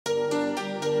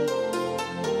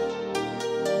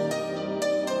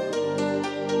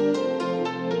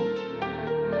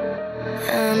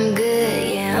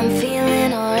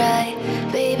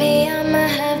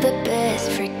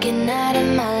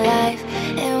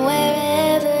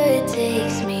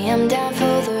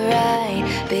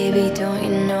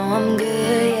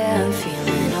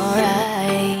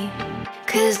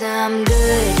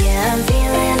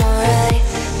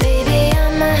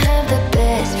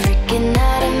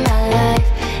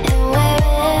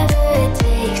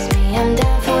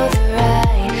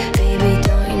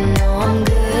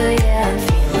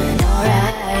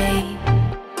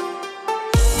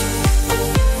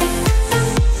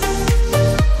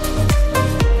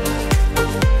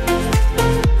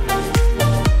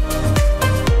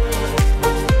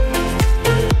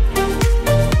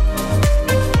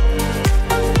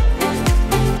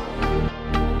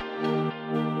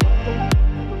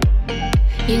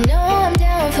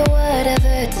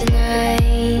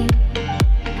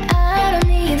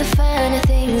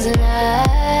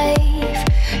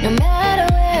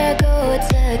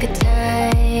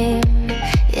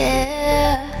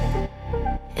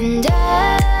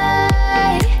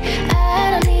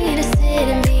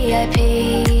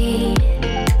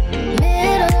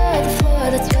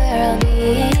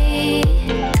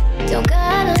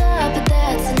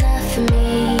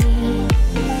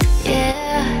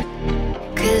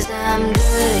I'm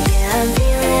good, yeah, I'm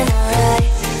feeling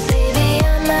alright. Baby,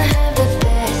 I'ma have the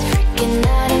best freaking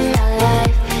night of my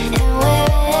life. And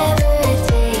wherever it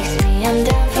takes me, I'm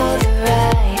down for the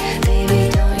ride. Baby,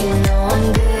 don't you know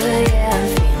I'm good, yeah, I'm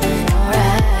feeling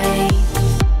alright.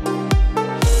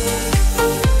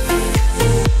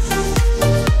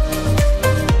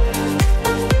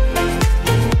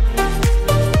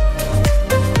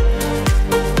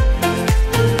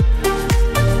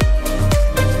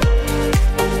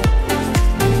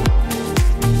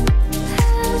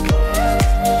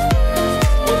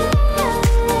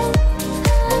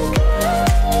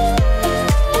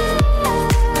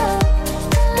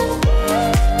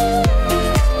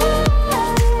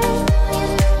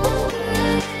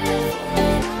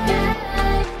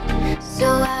 So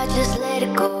I just let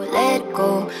it go, let it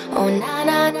go. Oh na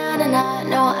na na na na,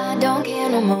 no I don't care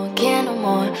no more, care no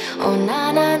more. Oh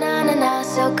na na na na na,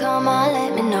 so come on,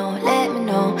 let me know, let me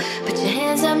know. Put your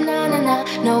hands up, na na na.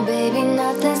 No baby,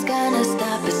 nothing's gonna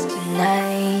stop us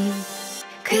tonight.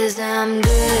 Cause I'm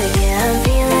good, yeah, I'm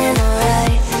feeling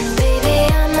alright. Baby,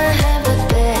 I'ma have the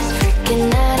best freaking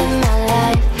night of my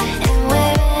life. And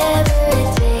wherever it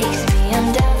takes me, I'm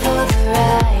down for the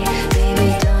ride. Baby,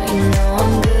 don't you know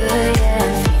I'm good, yeah,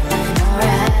 I'm feeling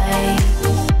alright.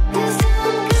 Cause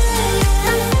I'm good, yeah,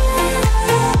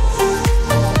 I'm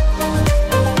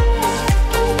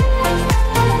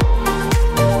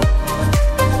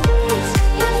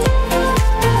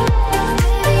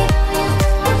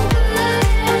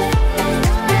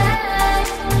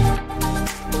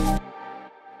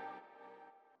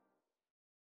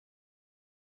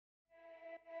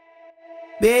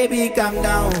Baby, calm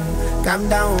down, calm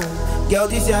down. Girl,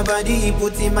 this your body,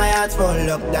 put in my heart for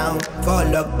lockdown,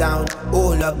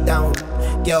 oh lockdown.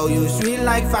 Girl, you sweet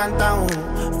like phantom,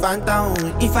 phantom.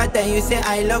 If I tell you say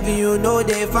I love you, no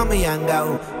day for me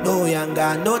younger, no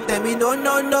younger. No tell me no,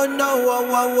 no, no, no. Oh,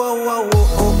 oh, oh, oh,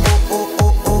 oh, oh, oh,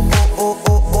 oh, oh, oh,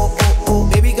 oh, oh, oh, oh.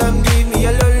 Baby, come give me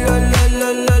a lo, lo, lo,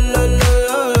 lo, lo, lo, lo.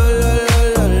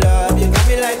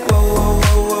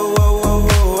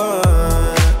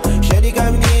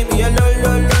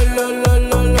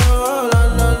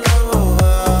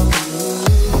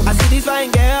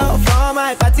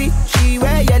 She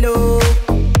wear yellow.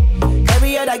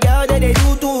 Every other girl that they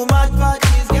do too much for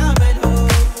this girl mellow.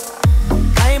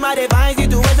 I'm at a fine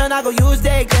situation, I go use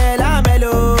the girl, I'm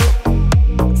mellow.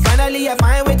 Finally I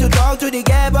find way to talk to the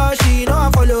girl, but she know I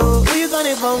follow. Who you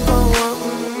gonna phone for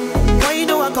one? Why you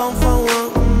know I come for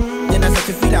one? Then I start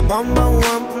to feel a bum bum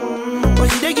one. But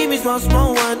she they give me small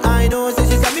small one. I know, say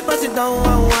she said me pass it down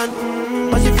one.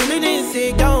 But she feeling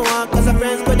insecure, cause her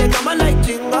friends go they come and like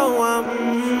jingle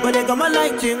one. But they come and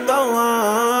like jingle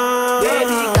one.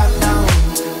 Baby, calm down,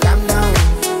 calm down.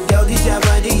 Girl, this your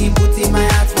body, put in my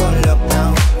heart for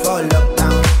lockdown, oh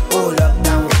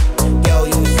lockdown. Girl,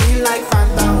 you feel like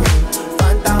phantom,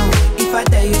 phantom. If I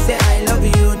tell you say I love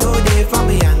you, no day for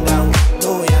me younger,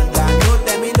 no younger. No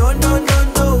tell me no, no, no,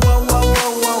 no. Oh, oh,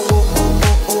 oh, oh, oh,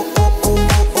 oh, oh, oh, oh,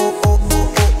 oh, oh, oh,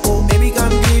 oh, oh. Baby,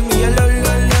 come give me a lo,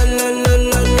 lo, lo, lo, lo,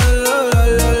 lo, lo,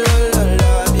 lo, lo, lo, lo.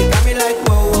 You got me like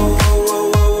whoa, whoa, whoa,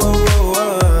 whoa, whoa, whoa,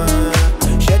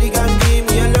 whoa. Shawty, come give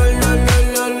me a lo, lo, lo,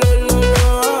 lo, lo,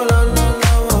 lo, lo, lo,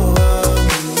 lo.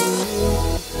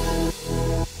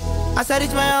 As I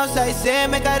reach my house, I say,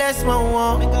 make a rest, my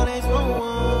one.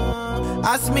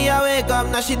 Ask me, I wake up,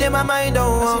 now she did my mind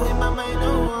on.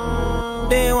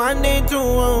 Day one, day two,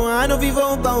 I know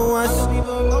people go us.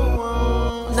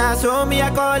 Now so me, I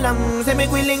call them, say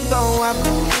make we link go up.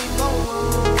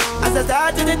 As I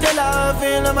start to tell her,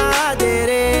 feel on my heart it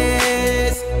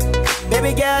is.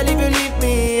 Baby girl, if you leave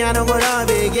me, I don't go love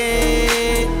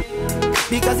again.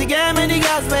 Because you gave me the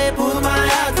gas, may pull my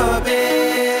heart for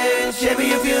pain. Baby,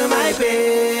 you feel my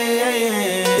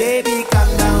pain. Baby, calm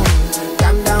down,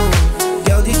 calm down.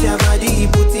 Girl, this your body,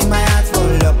 put in my heart for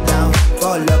lockdown,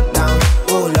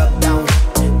 oh lockdown.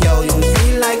 Girl, you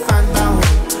feel like phantom,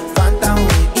 phantom.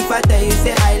 If I tell you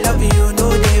say I love you, no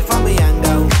day for me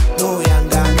younger, no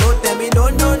younger. No tell me no,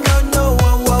 no, no, no.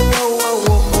 Oh, oh, oh, oh,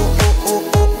 oh, oh,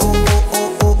 oh, oh, oh, oh,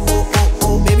 oh, oh, oh,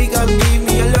 oh. Baby, come give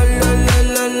me a lo, lo, lo,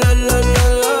 lo, lo, lo,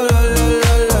 lo, lo,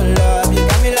 lo, lo, lo. You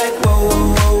got me like whoa,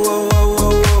 whoa, whoa, whoa,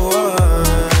 whoa,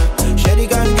 whoa. Shawty,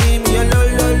 come give me a lo,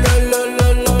 lo, lo, lo,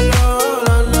 lo, lo,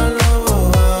 lo, lo, lo.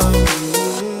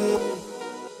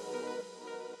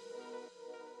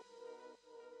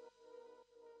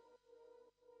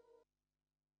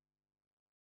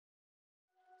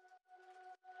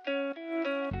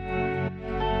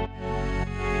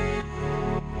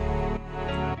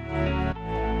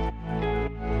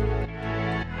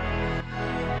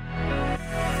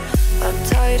 I'm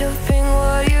tired of being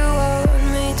what you want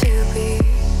me to be.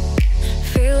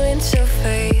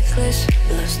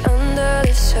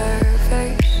 the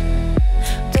surface.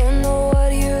 Don't know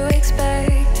what you're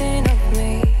expecting of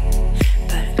me,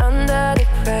 but under the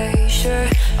pressure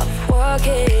of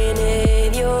walking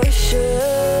in your shoes,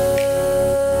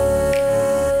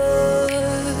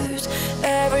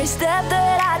 every step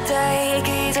that I take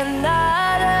is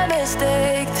another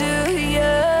mistake to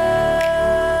you.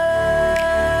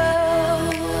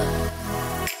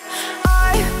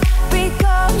 I've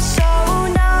become so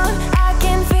numb, I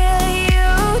can feel you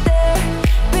there.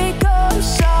 Become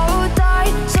so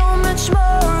tight, so much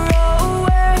more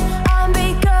aware. I'm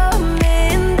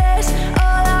becoming this.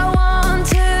 All I want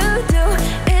to do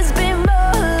is be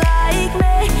more like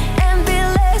me and be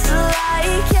less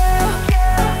like you.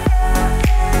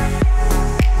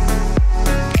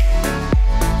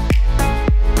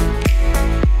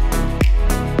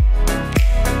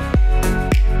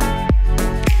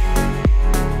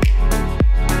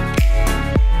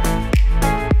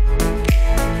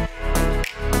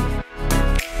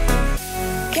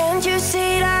 Can't you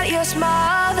see that you're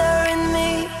smothering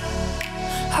me?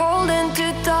 Holding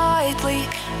too tightly,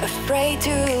 afraid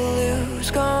to lose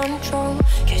control.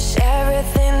 'Cause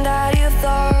everything that you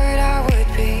thought I would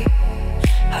be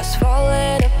has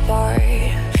fallen apart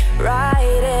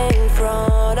right in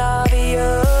front of you.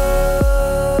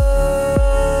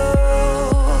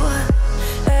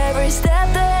 Every step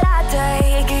that I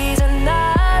take is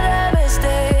another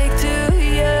mistake to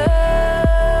you.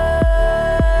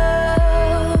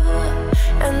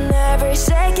 And every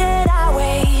second I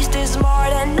waste is more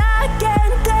than I can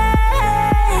take.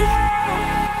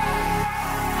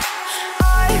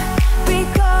 I've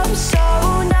become so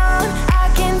numb, I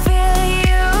can feel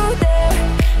you there.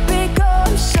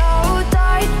 Become so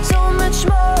tight, so much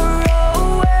more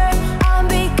aware. I'm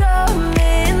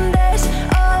becoming this.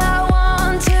 All I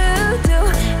want to do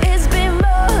is be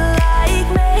more like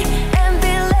me and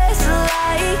be less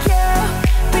like you.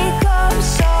 Become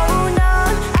so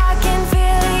numb, I can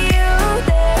feel you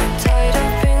there. Tied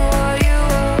up in what you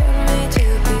want me to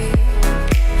be.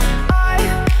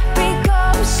 I've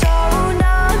become so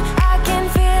numb, I can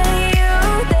feel you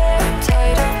there.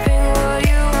 Tied up in what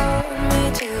you want me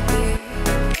to be.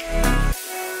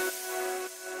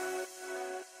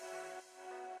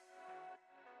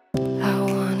 I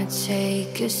wanna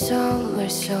take you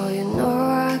somewhere so you know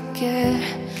I care,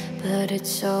 but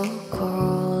it's so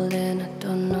cold and I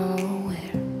don't know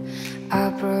where. I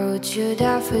brought you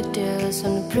daffodils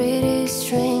on a pretty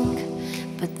string,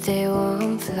 but they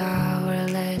won't flower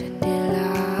later till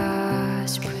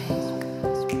last spring.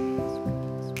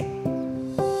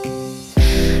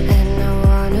 And I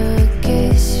wanna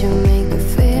kiss you, make you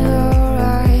feel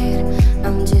alright.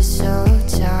 I'm just so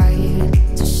tired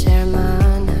to share my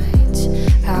nights.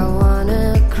 I wanna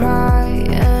cry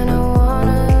and I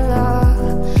wanna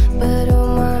laugh, but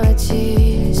all my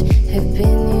tears have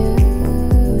been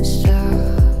used up.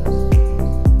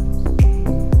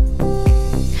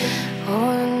 Oh,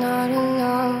 I'm not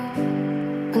alone,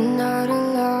 I'm not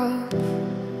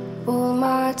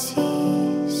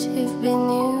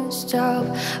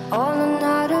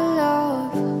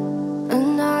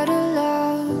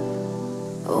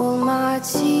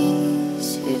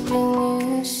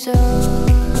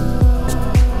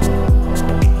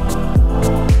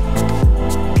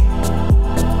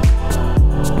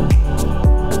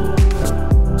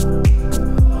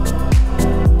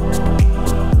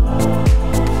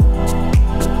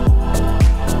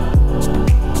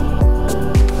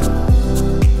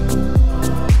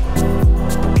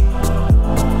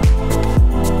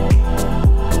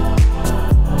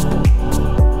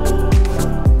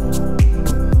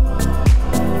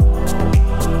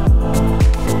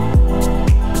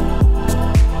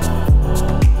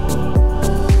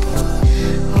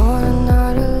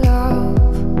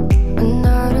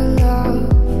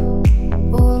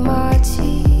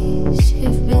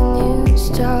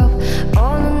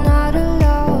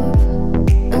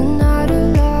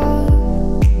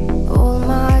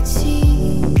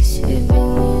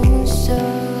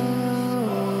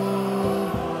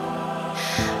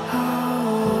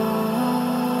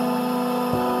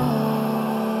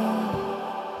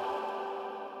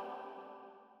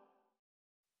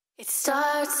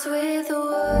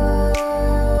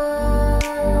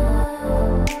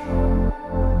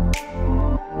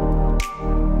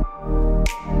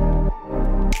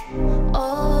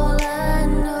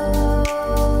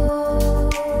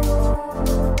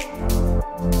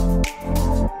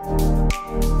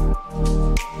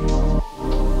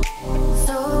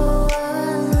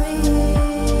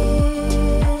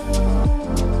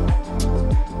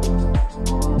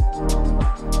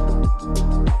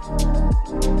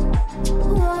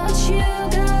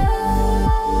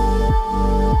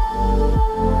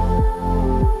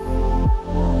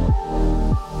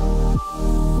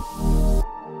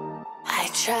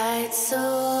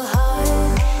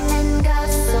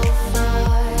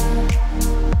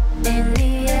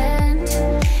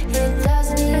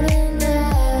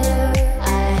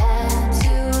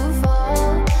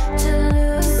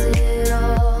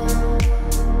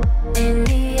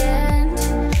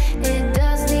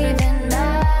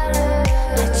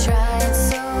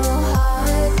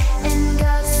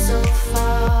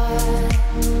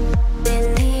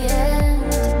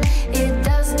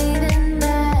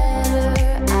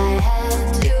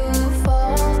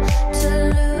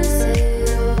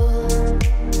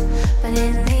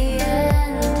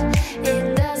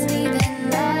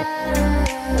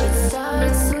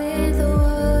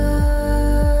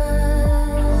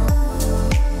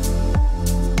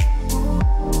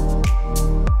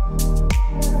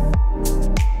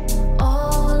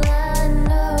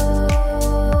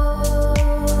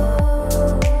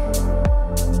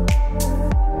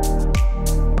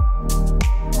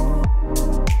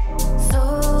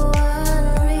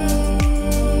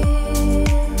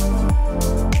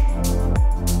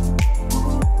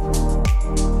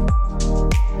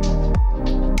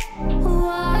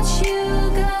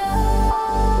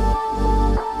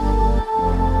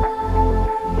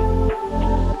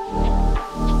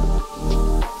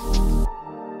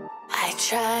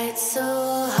tried so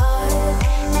hard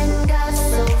and got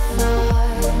so far.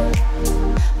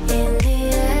 In the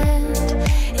end,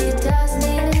 it doesn't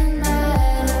even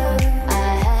matter.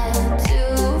 I had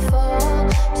to fall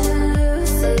to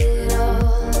lose it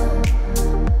all.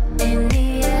 In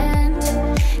the end,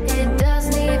 it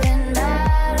doesn't even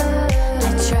matter. I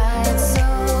tried so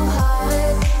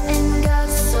hard and got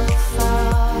so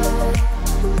far.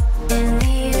 In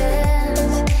the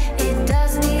end, it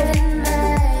doesn't even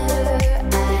matter.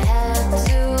 I had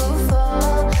to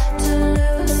fall to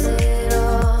lose it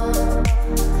all.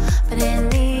 But in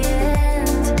the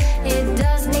end, it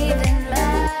doesn't even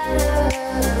matter.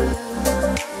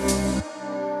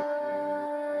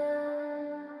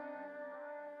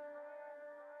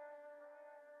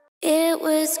 It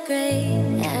was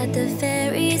great at the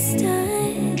very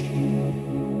start.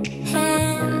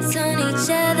 Hands on each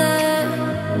other.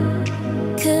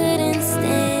 Couldn't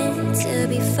stand to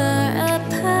be far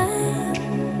apart.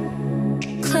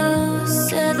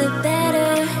 Closer the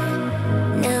better.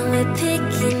 Now we're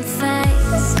picking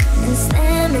fights and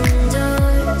slamming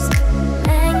doors.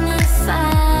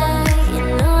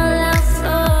 Magnifying all our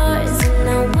flaws. And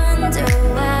I wonder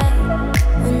why.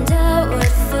 Wonder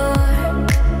what for.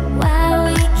 Why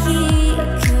we keep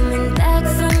coming back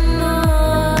for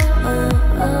more.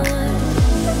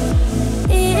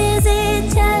 Is it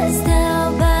just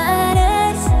about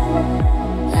us?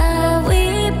 Are we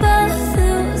both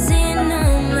losing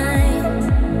our minds?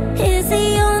 Is the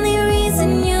only reason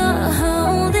you're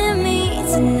holding me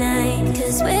tonight?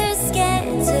 'Cause we're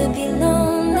scared to be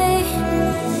lonely.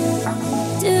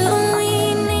 Do we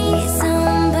need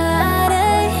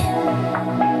somebody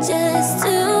just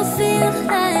to feel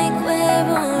like we're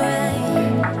alright?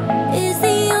 Is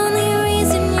the only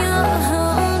reason you're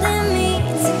holding me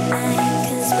tonight?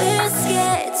 'Cause we're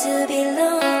scared to be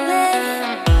lonely.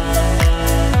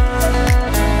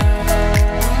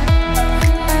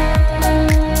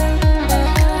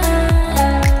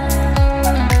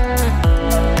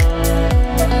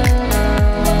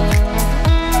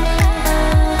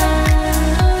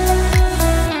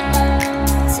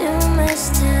 Too much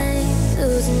time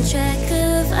losing track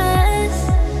of us.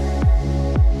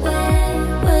 Where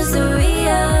was the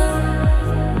real?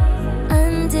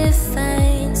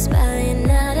 Undefined, spying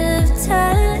out of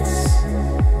touch.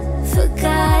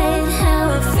 Forgot how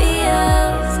it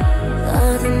feels.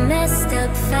 All the messed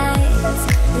up fights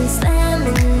and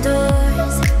slamming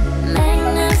doors.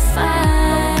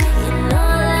 Magnifying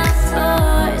all our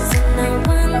flaws. And I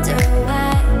wonder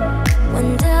why.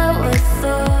 Wonder what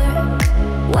for.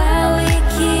 Why we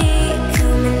keep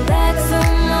coming back for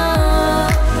more.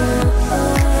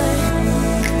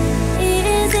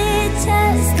 Is it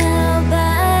just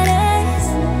about us?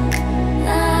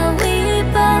 Are we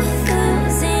both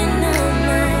losing our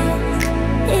minds?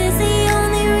 Is the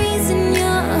only reason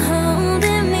you're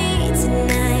holding me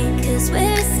tonight? 'Cause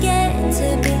we're scared to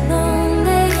be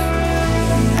lonely.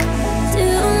 Do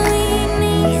we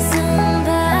need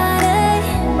somebody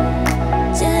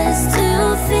just to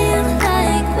feel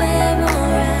like we're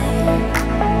alright?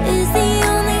 Is the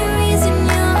only reason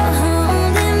you're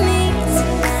holding me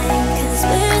tonight? 'Cause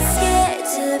we're scared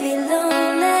to be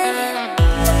lonely.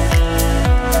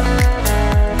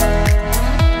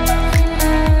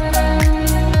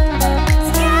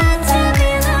 Scared to be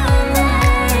lonely.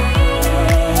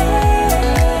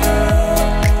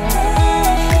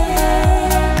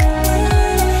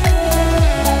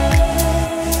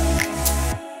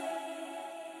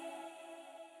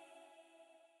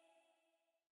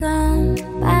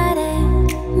 Romperé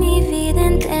mi vida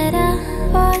entera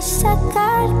por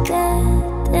sacarte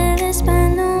de las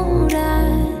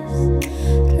panuras.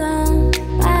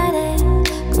 Romperé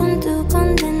con tu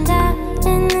condena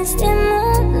en este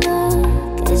mundo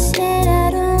que será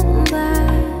rumba.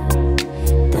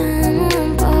 Dame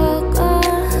un poco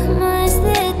más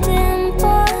de tiempo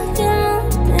que no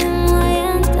te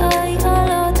muero y yo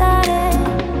lo daré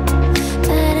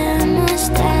para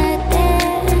mostrarte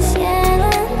el cielo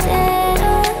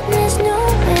entero. Las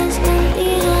nubes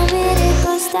contigo me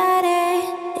recostaré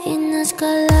y nos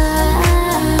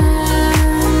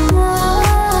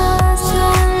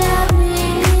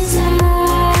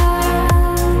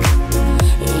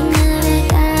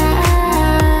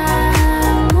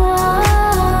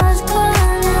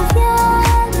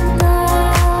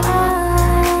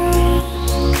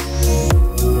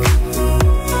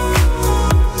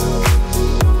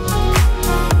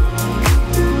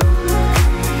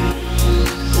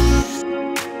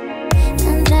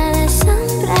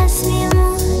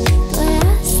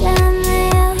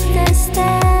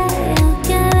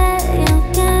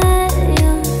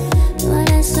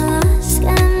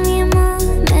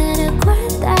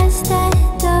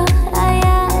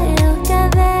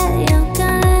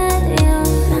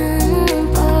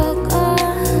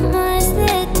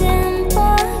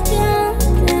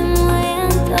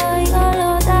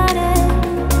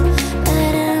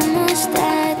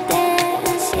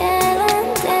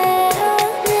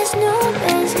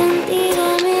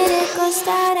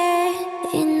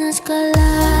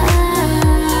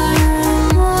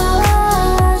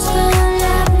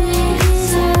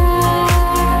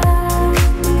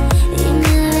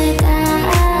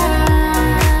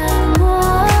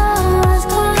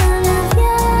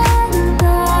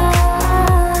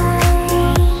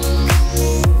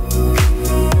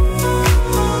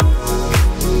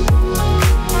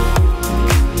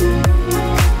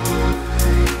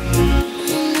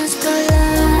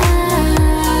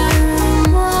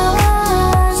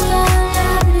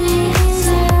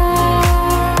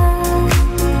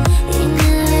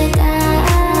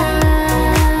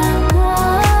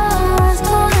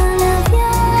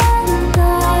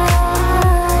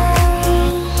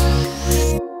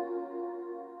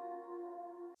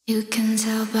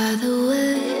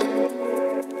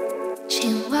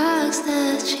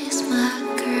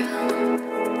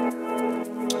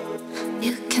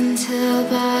can tell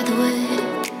by the way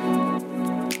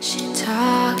she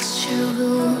talks, she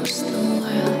rules the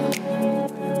world.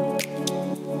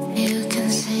 You can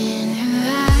see in her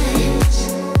eyes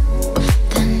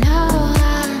that no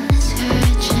one is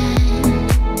hurting.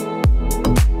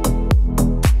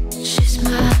 She's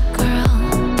my girl,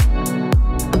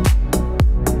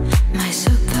 my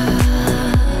Supergirl.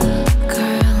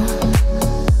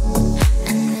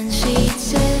 And then she'd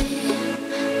say,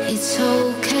 it's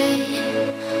okay,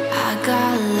 I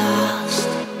got lost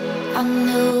on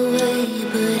the way,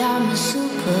 but I'm a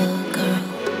Supergirl.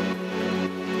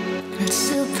 And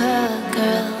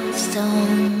Supergirls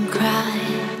don't cry.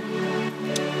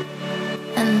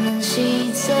 And then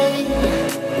she'd say,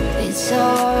 it's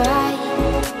alright,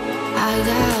 I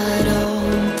got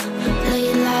home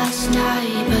late last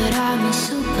night, but I'm a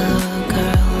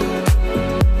Supergirl.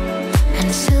 And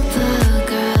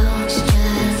Supergirls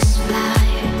just fly.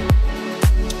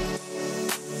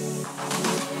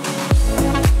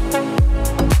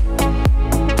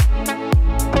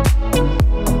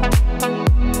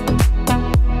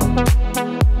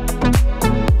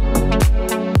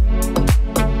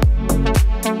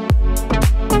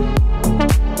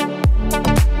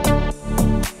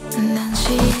 And then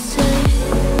she'd say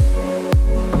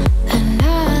that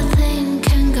nothing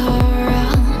can go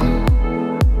wrong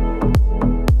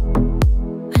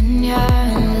when you're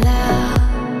in love.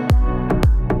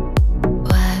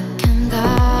 What can go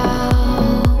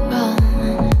wrong?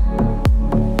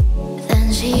 Then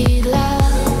she'd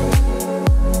love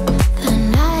the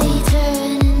night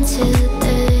turn into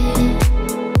day,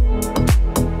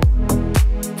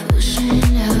 pushing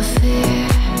her fear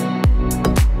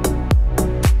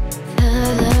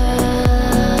further alone.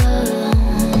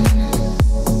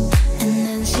 And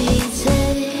then she'd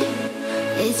say,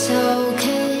 it's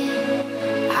okay,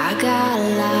 I got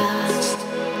lost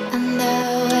on the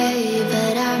way,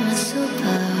 but I'm a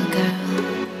Supergirl.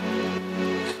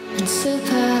 And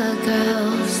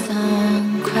Supergirls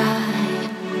don't cry.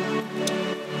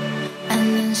 And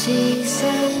then she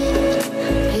said,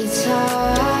 it's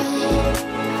alright,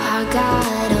 I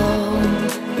got home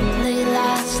late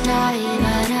last night,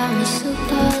 but I'm a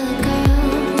Supergirl.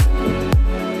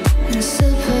 And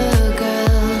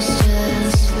Supergirls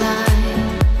just fly.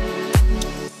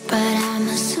 But I'm a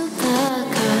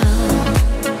Supergirl.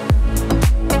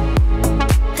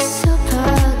 A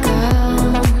Supergirl.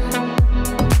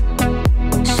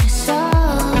 She's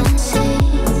sowing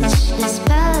seeds, she's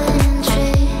spelling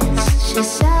trees.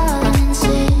 She's sowing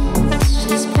seeds,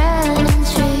 she's spelling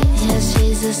trees. Yeah,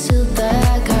 she's a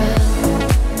Supergirl.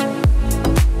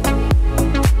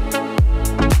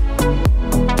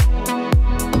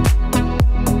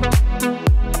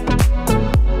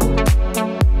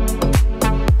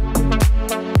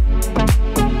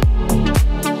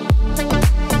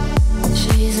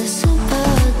 She's a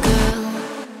Supergirl.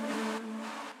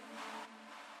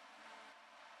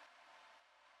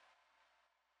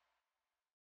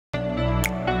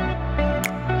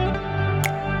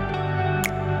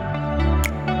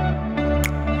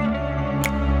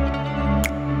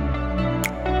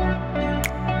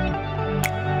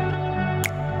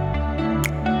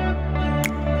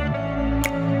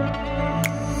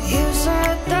 You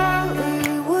said that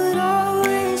we would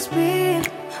always be.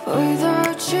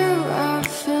 Without you, I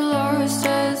feel lost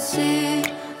at sea.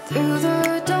 Through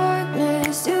the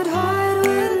darkness, you'd hide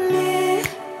with me.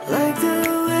 Like the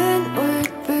wind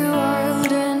would be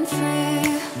wild and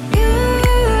free. You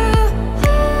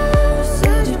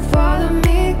said you'd follow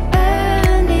me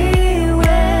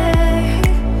anyway,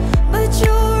 but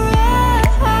your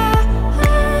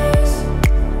eyes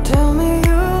tell me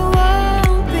you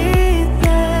won't be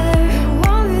there.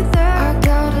 I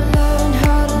gotta learn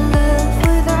how to live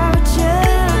without you.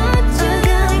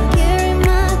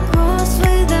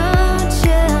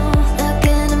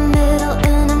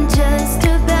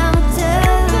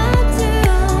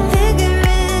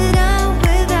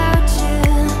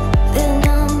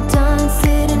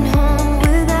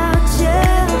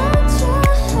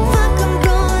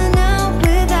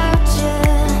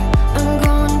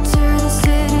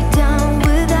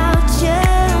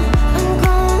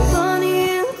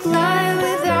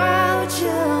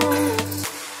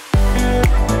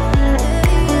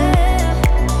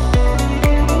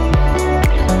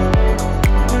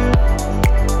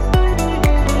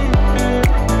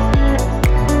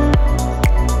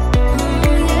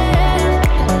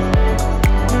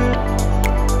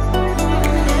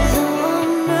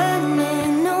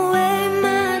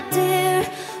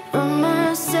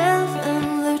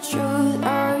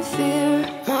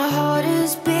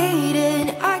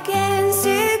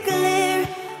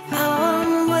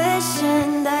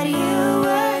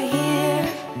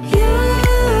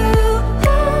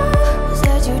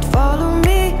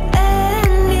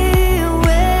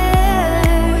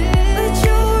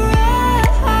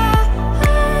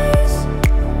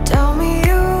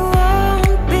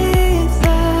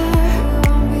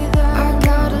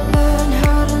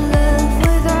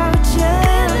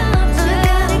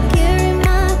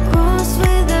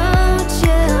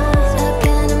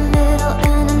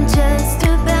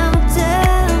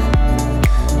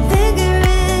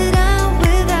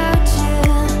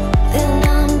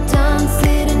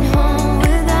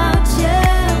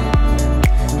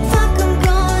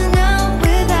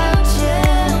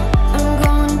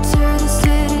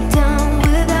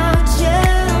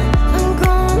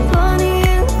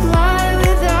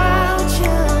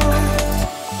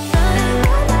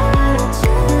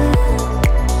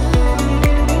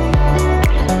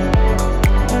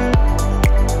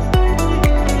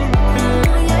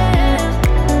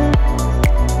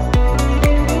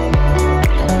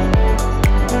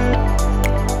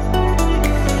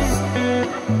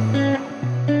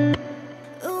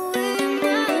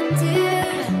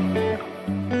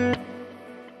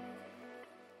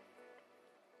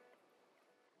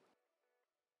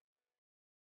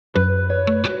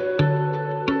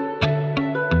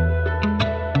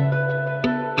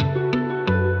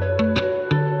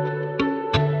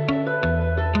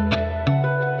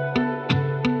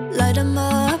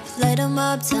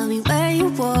 up, tell me where you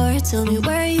were, tell me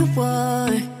where you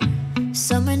were.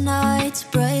 Summer nights,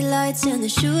 bright lights and the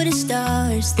shooting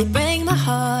stars, they break my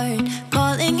heart.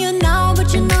 Calling you now,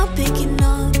 but you're not picking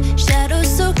up. Shadows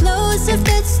so close, if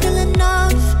that's still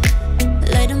enough.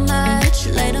 Light a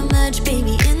match,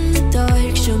 baby, in the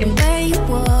dark. Show me where you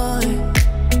are.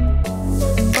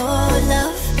 Oh,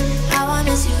 love, how I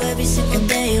miss you every single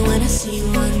day when I see you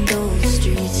on those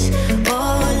streets.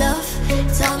 Oh, love,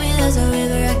 tell me there's a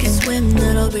river I can swim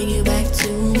that'll bring you back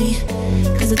to me.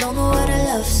 Cause I don't know how to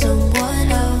love someone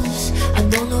else. I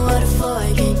don't know how to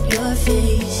forget your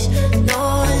face.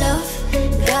 No love,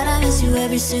 God, I miss you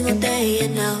every single day,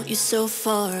 and now you're so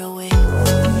far away.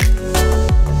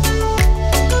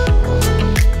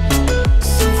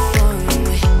 So far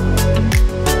away.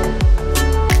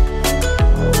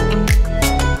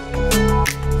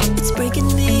 It's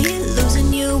breaking me,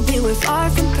 losing you. We were far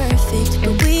from perfect,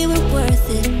 but we were worth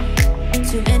it.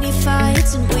 Too many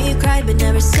fights and we cried but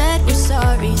never said we're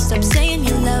sorry. Stop saying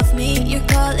you love me, you're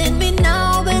calling me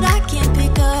now, but I can't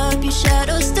pick up. Your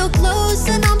shadow's still close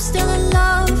and I'm still in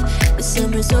love. The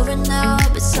summer's over now,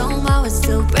 but somehow it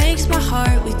still breaks my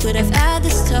heart. We could have had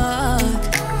this talk.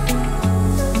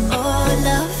 Oh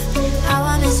love, how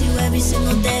I miss you every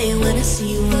single day when I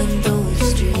see you on those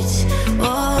streets.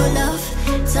 Oh love,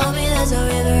 tell me there's a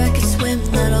river I can swim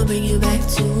that'll bring you back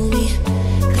to me.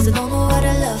 Cause I don't know how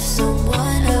to love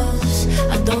someone else.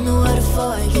 I don't know how to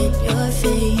forget your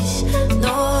face.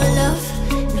 No love,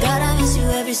 God, I miss you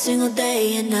every single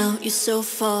day, and now you're so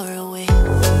far away.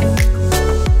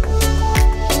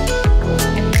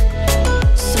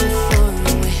 So far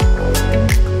away.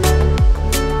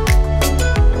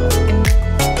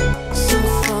 So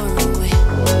far away.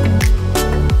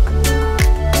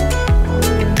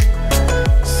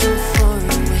 So far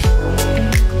away.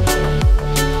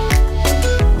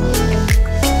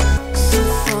 So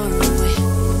far away.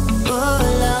 Oh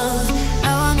love,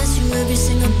 how I miss you every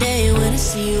single day when I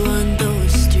see you on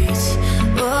those streets.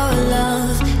 Oh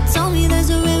love, tell me there's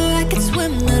a river I can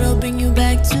swim that'll bring you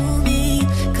back to me.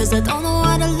 Cause I don't know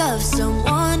how to love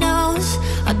someone else.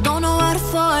 I don't know how to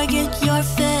forget your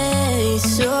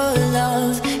face. Oh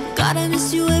love, God, I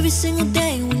miss you every single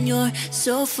day when you're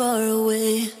so far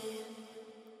away.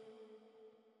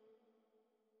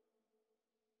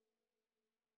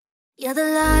 You're the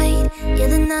light, you're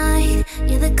the night,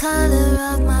 you're the color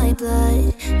of my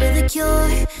blood. You're the cure,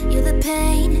 you're the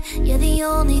pain, you're the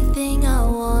only thing I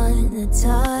wanna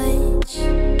touch.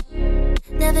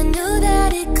 Never knew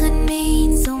that it could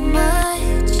mean so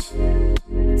much,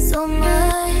 so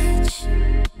much.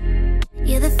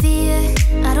 You're the fear,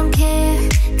 I don't care,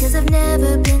 cause I've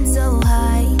never been so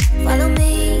high. Follow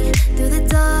me through the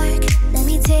dark, let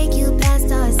me take you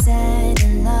past our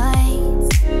satellites.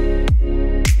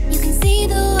 You can see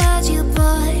the world you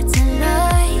brought to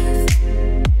life,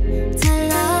 to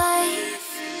life.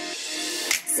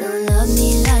 So love me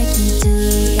like you do,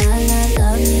 la la,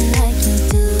 love me like you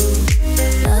do.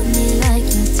 Love me like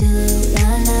you do, la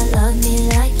la, love me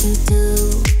like you do.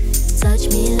 Touch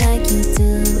me like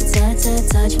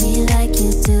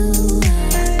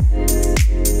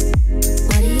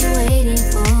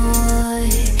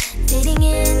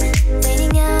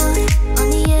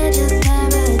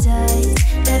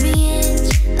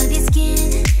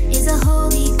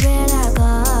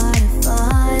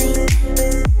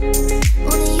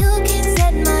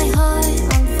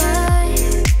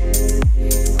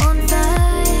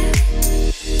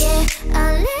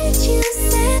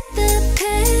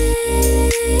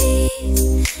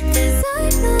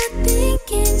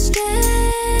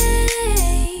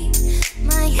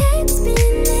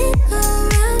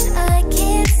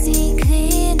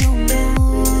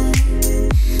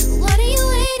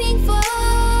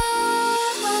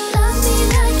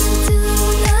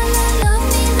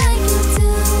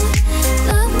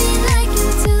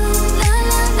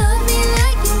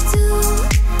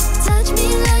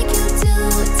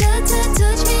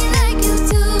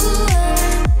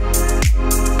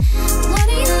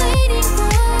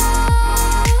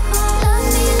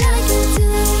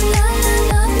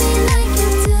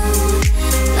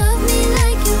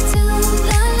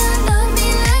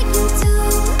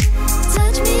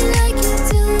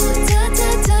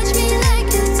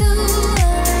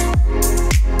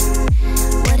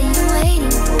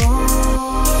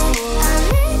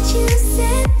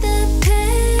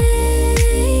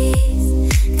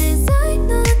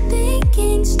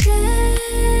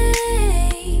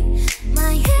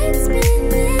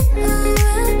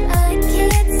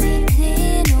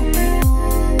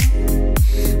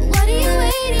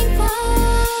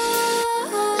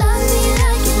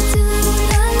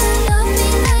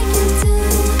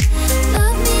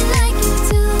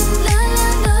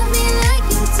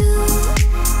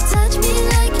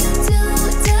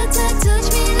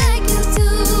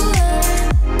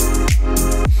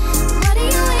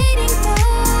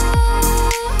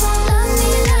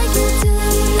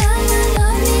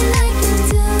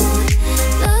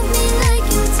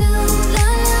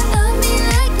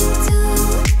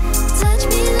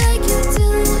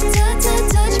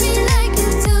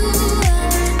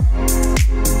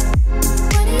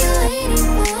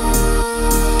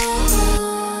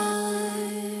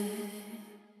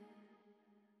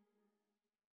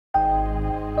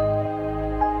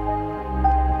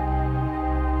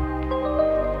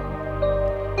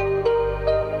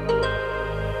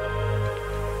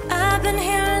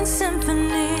in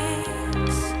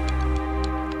symphonies.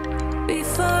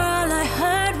 Before all I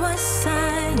heard was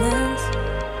silence,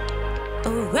 a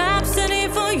rhapsody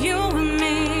for you and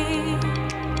me.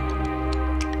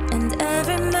 And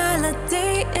every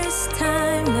melody is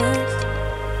timeless.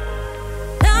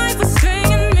 Life was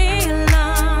stringing me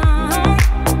along.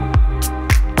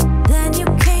 Then you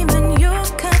came and you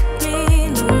cut me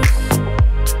loose.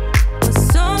 Was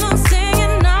solo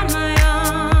singing on my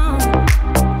own.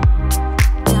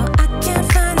 Now I can't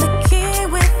find the key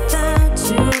without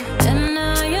you. And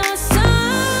now your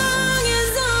song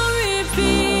is on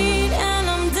repeat, and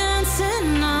I'm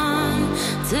dancing on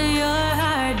to your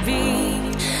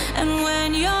heartbeat. And when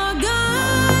you're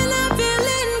gone, I feel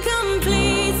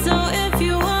incomplete. So if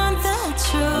you want the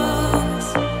truth,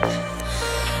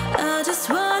 I just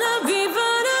wanna be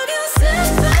part of your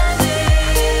symphony.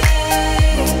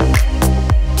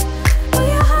 Will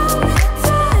you hold me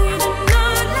tight and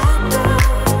not let go?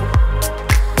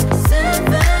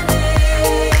 Symphony,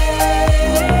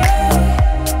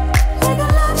 like a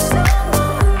love song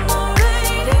on the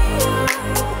radio.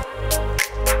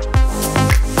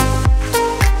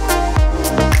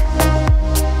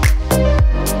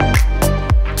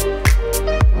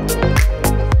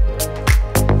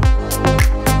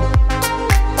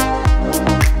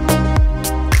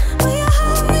 Will you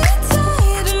hold me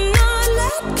tight and not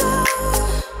let go?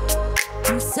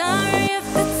 I'm sorry if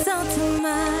it's all too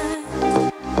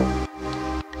much,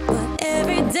 but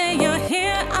every day you're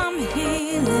here, I'm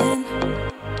healing.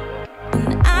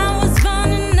 When I was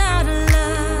running out of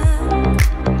love,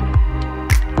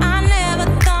 I never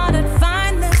thought I'd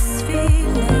find this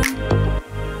feeling.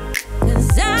 'Cause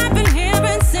I've been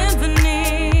hearing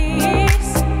symphonies.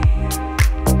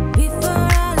 Before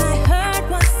all I heard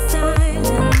was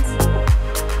silence,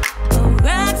 a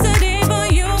rhapsody for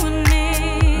you and me.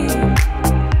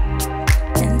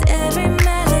 And every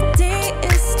melody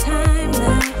is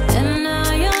timeless. And now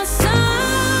your song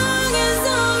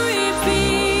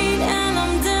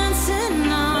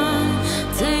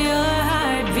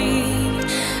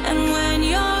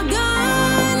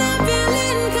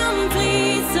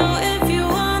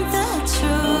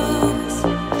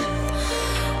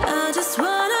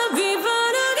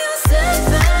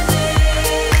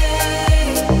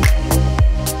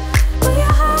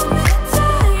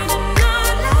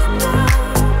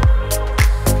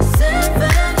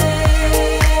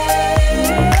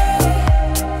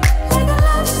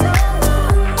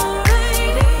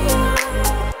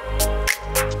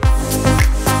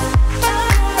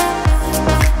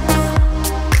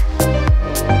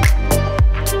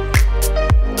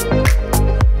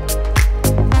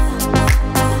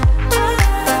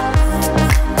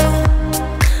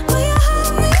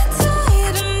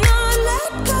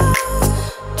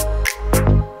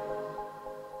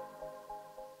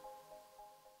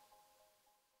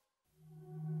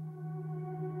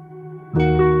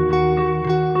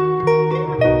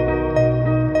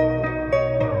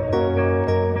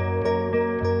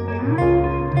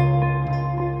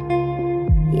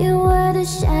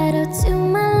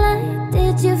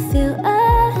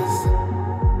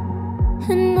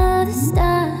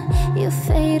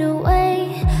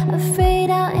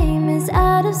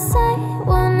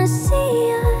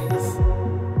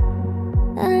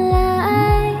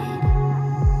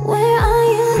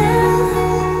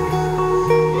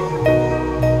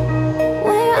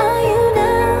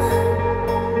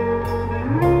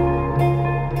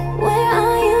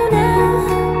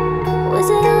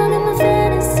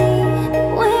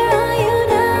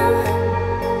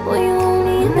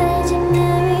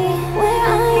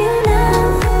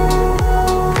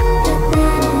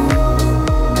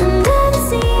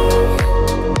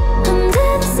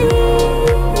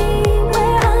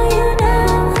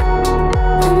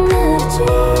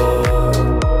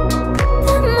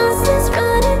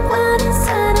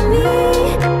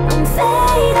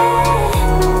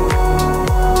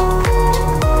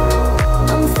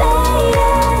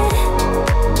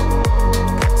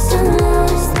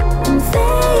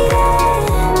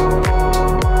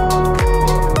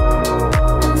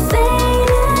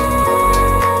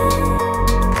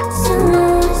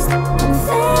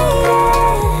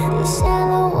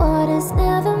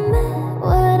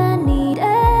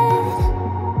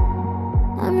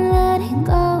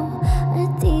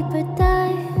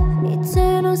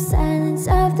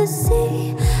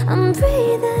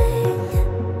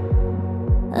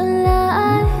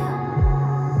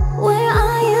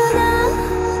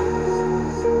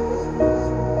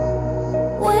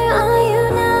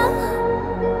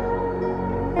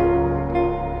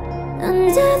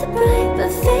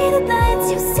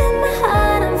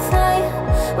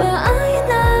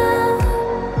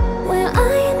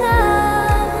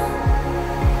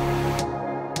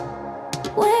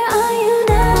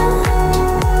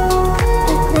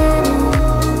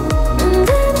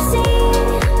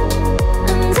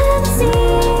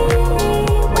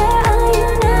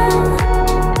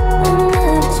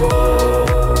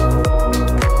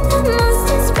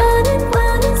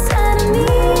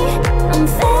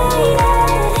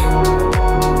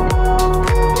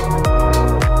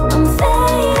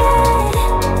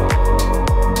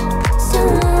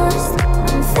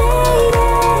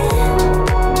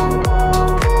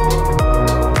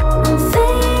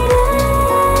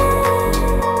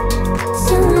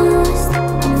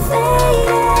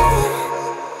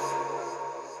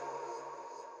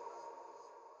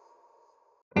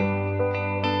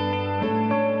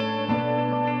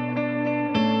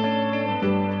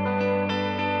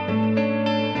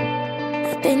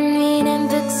Been reading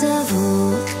books of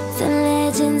old, the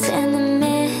legends and the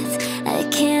myths,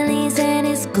 Achilles and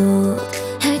his gold,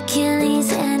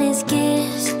 Hercules and his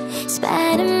gifts,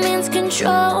 Spider-Man's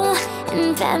control,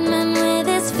 and Batman with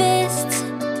his fists.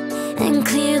 And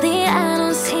clearly I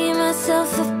don't see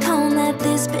myself upon that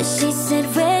list. But she said,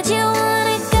 where'd you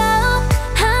wanna go?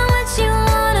 How much you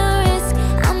wanna risk?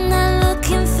 I'm not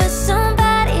looking for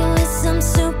somebody with some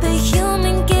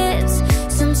superhuman gifts,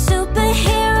 some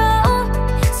superhero,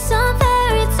 some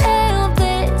fairy tale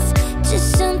bliss. Just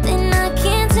something I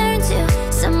can turn to,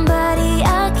 somebody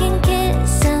I can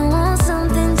kiss. I want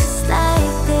something just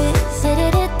like this.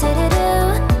 Da-da-da-da-da-do,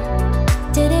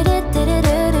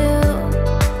 da-da-da-da-da-do,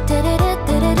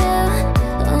 da-da-da-da-da-do.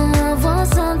 Oh, I want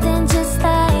something just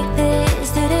like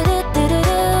this.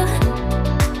 Da-da-da-da-da-do,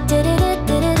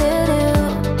 da-da-da-da-da-do,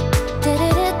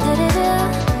 da-da-da-da-da-do.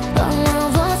 Oh, I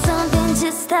want something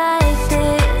just like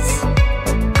this.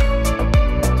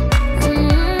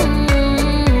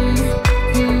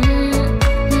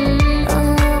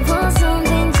 Oh, I want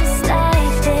something just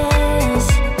like this.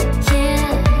 Yeah.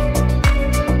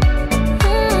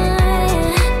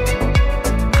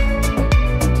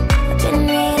 I've been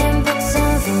reading books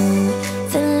of old,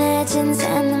 the legends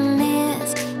and the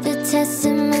myths, the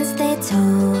testaments they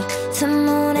told, the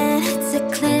moon and its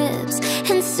eclipse,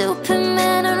 and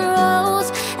Superman unrolls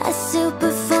a suit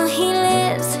before he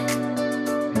lives.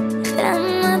 But I'm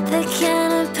not the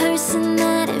kind of person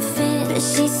that it fits. But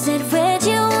she said, where'd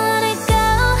you wanna go?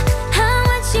 How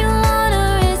much you wanna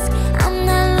risk? I'm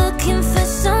not looking for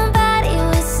somebody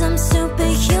with some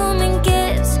superhuman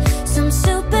gifts, some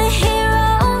superhero,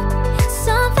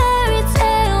 some fairy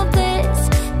tale bliss.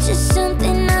 Just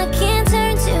something I can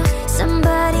turn to,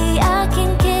 somebody I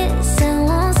can kiss. I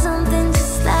want something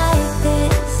just like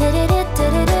this.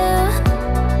 Da-da-da-da-da-do,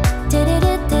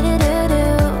 da-da-da-da-da-do,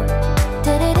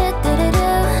 da-da-da-da-da-do.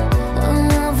 Oh,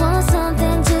 I want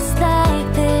something just like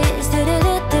this.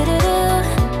 Da-da-da-da-da-do,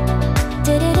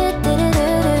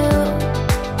 da-da-da-da-da-do,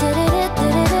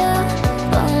 da-da-da-da-da-do.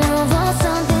 Oh, I want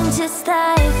something just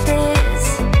like this.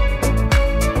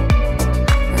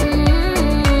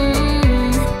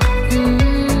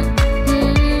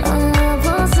 Oh, I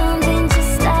want something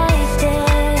just like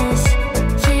this.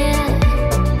 Yeah.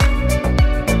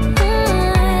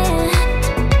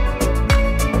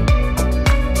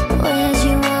 Where'd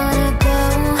you wanna go?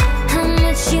 How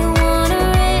much you wanna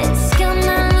risk? I'm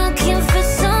not looking for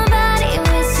somebody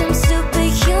with some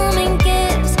superhuman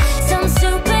gifts, some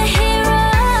superhero,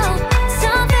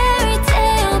 some fairy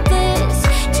tale bliss.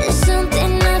 Just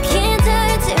something I can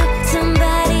turn to,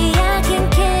 somebody I can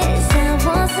kiss. I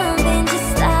want something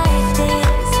just like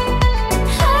this.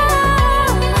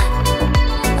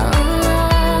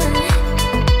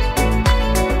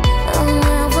 Oh,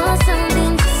 I want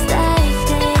something just like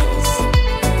this.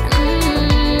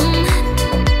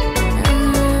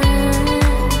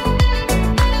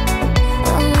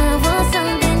 I want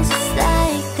something just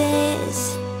like this.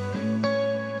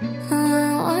 I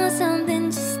want something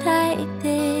just like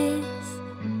this.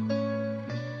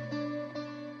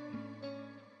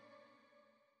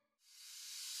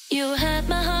 You had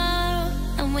my heart,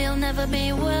 and we'll never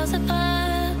be worlds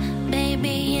apart.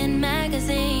 Maybe in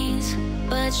magazines,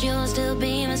 but you'll still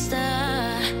be my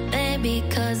star. Baby,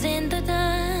 'cause in the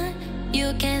dark,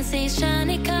 you can see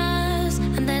shiny cars,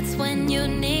 and that's when you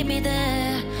need me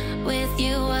there. With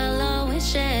you, I'll always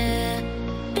share.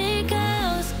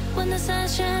 Because when the sun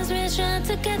shines, we're shine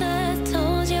together.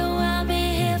 Told you I'll be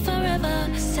here forever.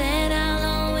 Said I'll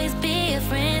always be a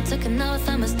friend. Took an oath,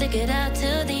 I'ma stick it out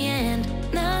till the end.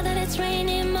 Now that it's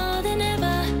raining more than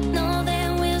ever, know that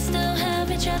we'll still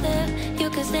have each other. You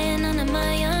can stand under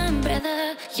my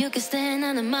umbrella. You can stand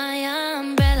under my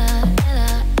umbrella. Ella,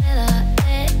 Ella,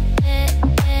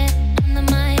 under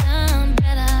my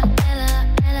umbrella. Ella,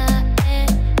 Ella,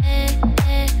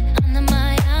 under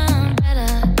my umbrella.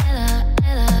 Ella,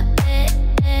 Ella,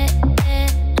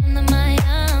 under my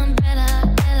umbrella.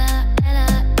 Ella, Ella,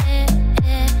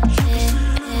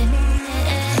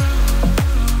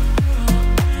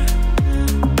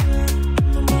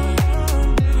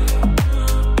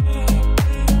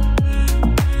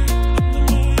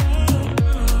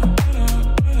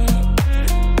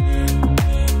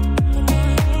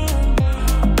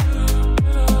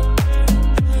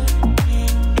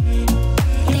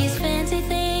 These fancy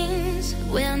things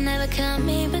will never come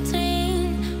in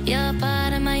between. You're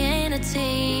part of my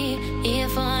entity, here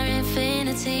for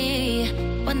infinity.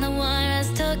 When the war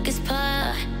has took its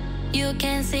part, you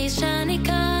can see shiny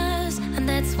cars, and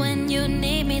that's when you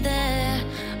need me there.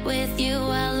 With you,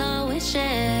 I'll always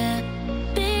share.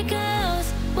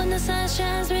 Because when the sun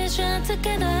shines, we shine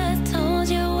together. Told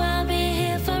you I'll be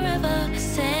here forever.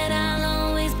 Said I'll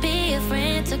always be a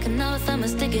friend. Took an oath, I'ma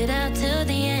stick it out till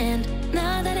the end.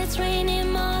 Now that it's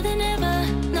raining more than ever,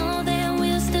 know that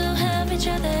we'll still have each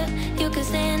other. You can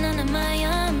stand under my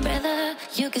umbrella.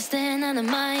 You can stand under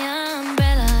my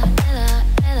umbrella. Ella,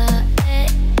 Ella, eh,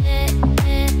 eh,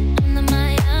 eh. Under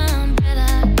my umbrella.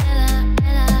 Ella,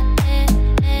 Ella, eh,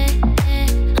 eh, eh.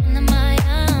 Under my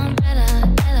umbrella.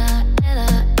 Ella, Ella,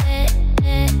 eh,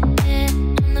 eh, eh.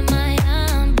 Under my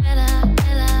umbrella.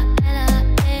 Ella, Ella,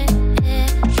 eh, eh,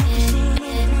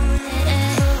 eh, eh.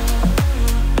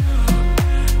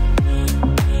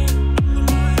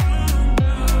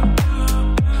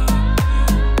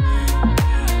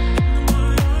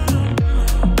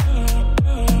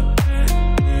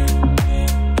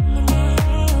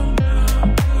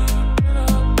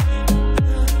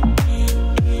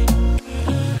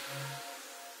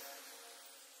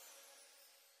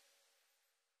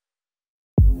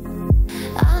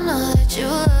 I know that you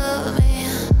love me,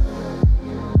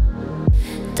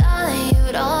 darling.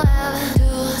 You don't have to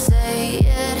say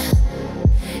it.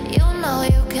 You know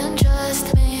you can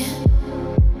trust me.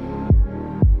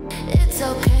 It's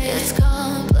okay, it's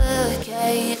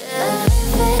complicated.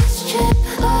 This trip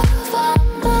over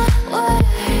my way,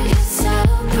 you're so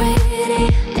pretty.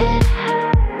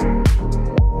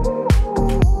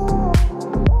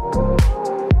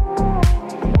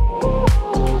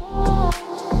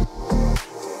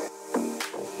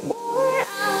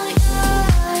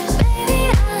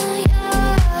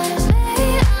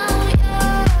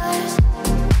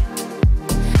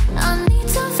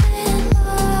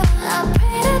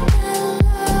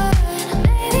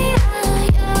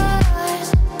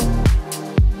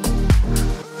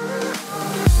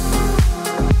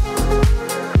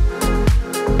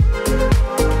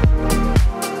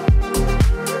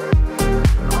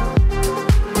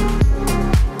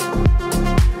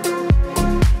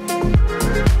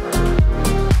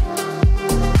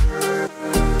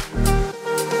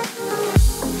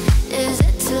 Is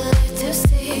it too late to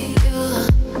see you?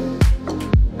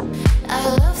 I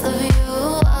love the view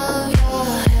of your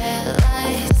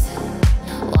headlights.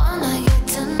 Wanna get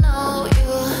to know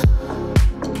you.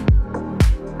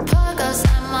 Park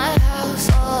outside my house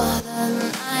all the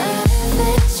night.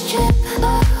 This trip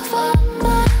over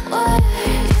my way,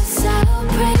 you're so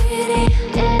pretty.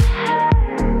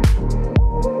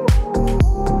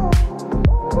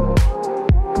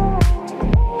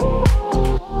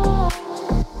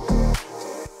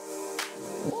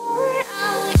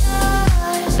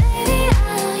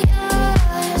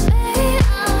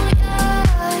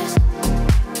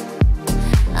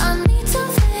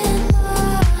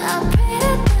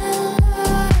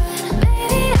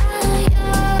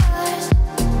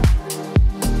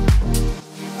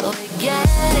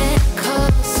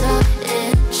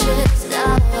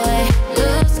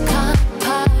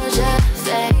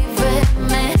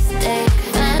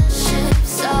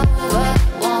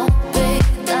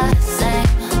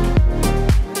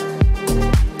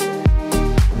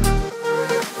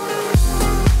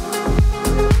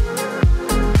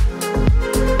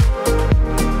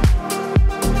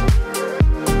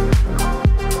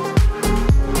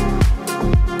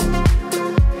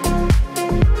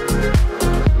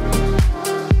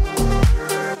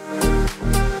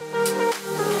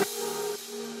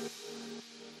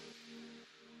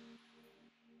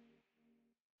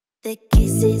 The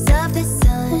kisses of the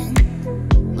sun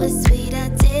was sweet, I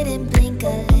didn't blink,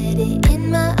 I let it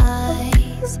in my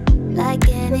eyes. Like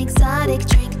an exotic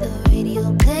drink, the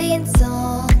radio playing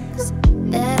songs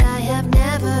that I have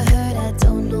never heard, I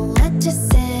don't know what to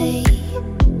say.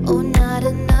 Oh, not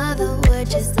another word,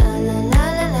 just la la la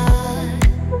la la.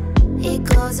 It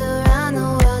goes around the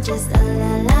world, just la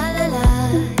la la la la.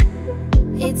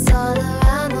 It's all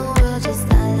around the world, just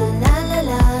la la la la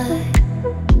la.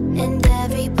 And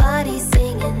everybody's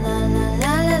singing la la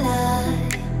la la la.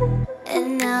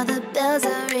 And now the bells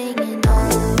are ringing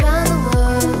all around the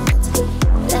world.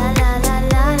 La la la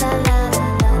la la la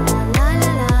la la la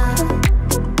la la.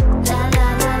 La la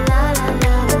la la la la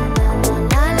la la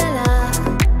la la la.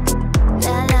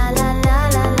 La la la la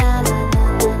la la la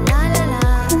la la la.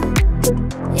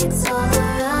 It's all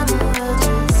around the world,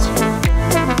 just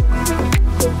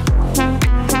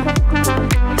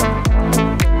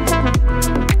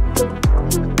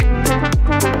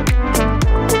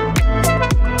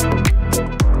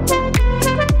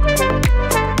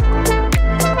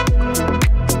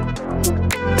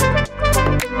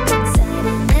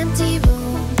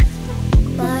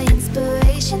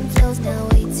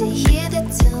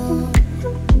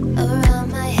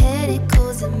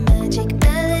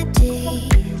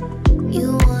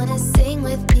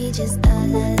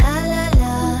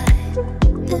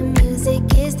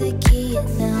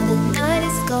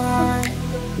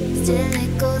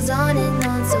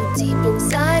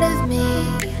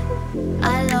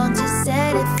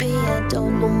set free, I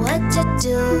don't know what to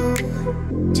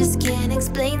do. Just can't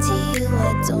explain to you,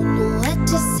 I don't know what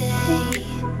to say.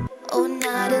 Oh,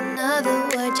 not another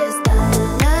word, just la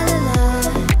la la la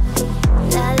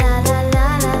la la la la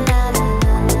la la la la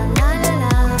la la la la la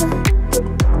la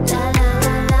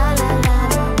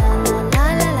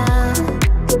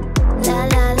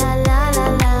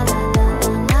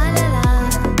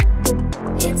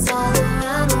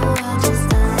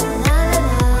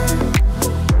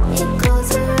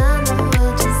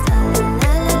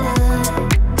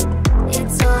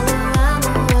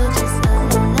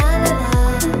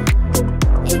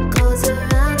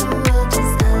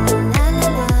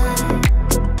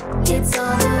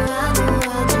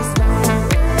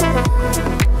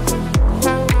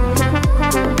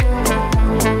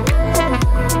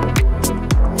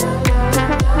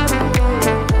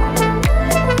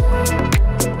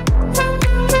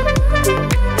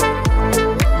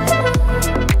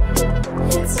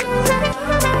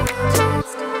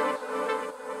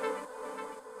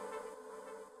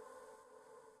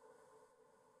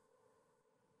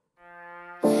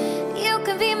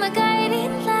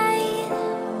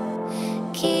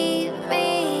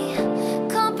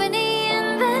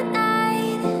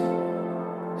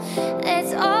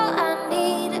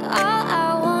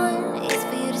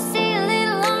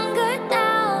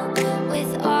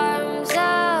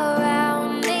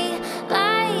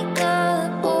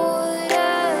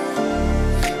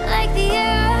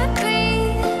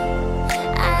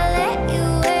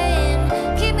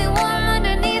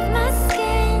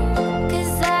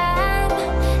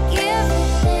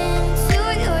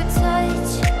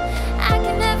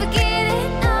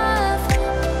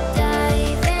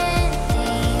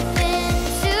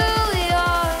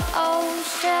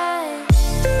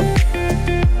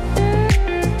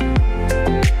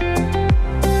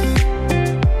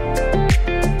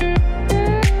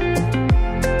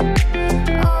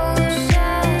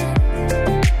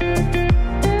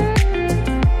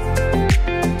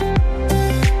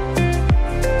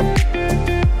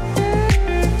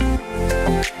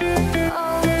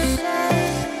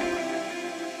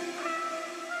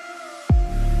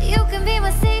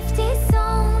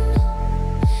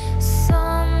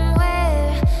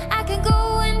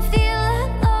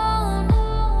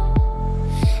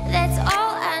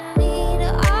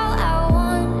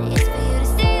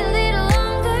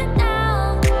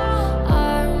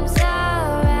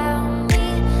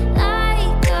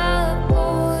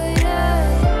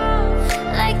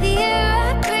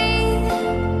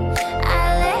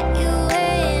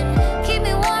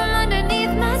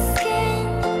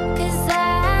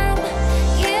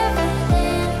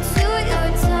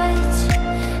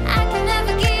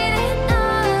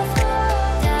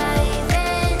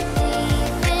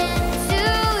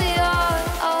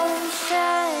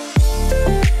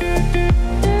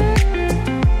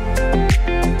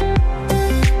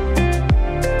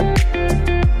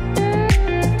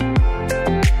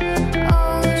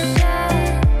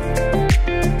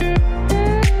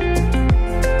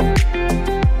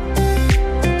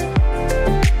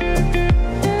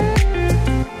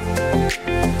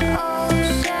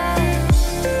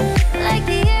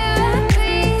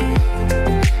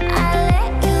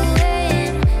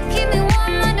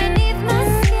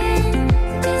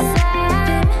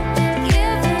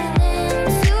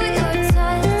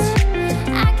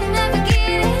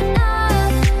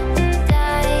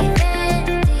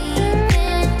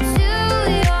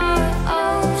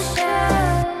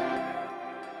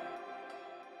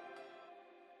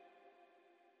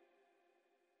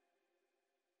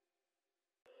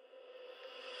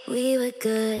We were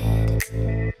good,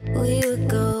 we were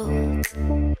gold.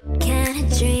 Kind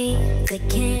of dream that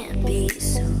can't be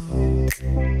sold.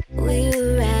 We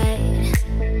were right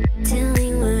till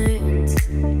we weren't.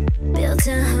 Built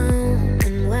a home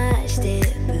and watched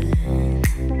it burn.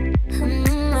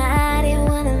 I didn't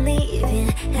wanna leave you,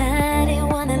 I didn't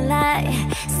wanna lie.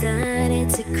 Started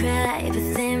to cry,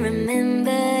 but then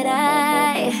remembered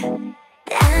I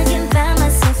can buy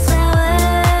myself flowers.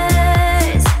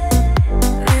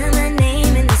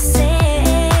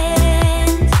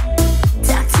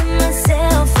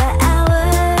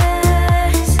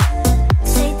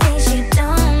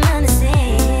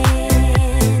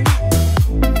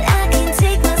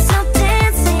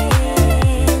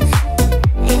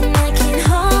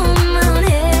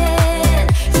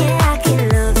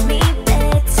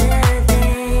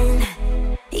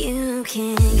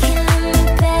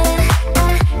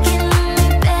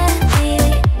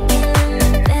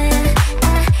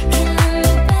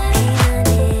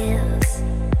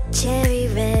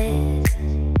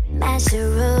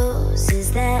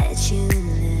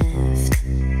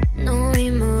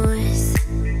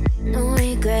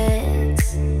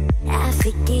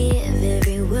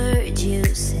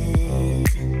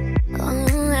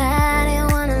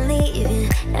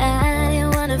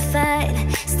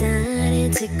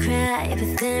 to cry,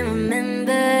 but then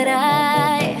remembered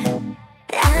I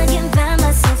can buy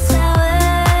myself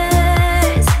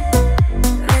flowers,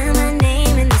 write my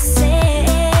name in the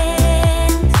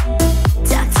sand,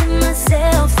 talk to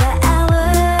myself for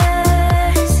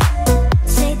hours,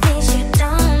 say things you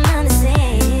don't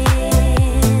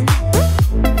understand.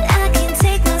 I can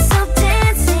take myself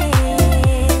dancing,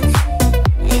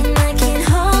 and I can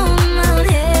hold my own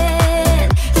head.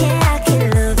 Yeah, I can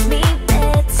love me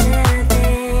better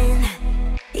than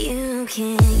you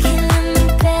can. Can love me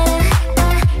better, I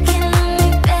can love me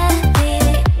better,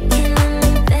 baby. Can love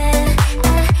me better,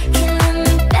 I can love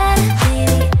me better,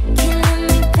 baby. Can love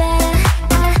me better,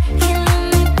 I can love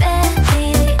me better,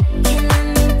 baby. Can love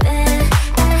me better,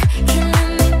 I can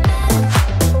love me better.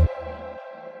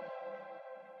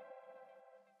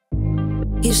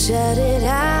 You shut it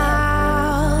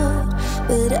out,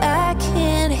 but I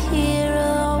can't hear a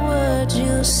word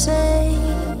you say.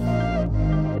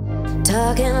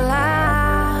 Talking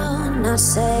loud, not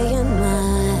saying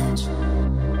much.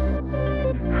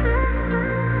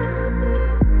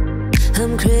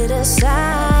 I'm criticized,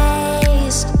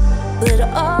 but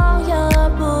all your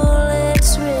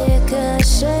bullets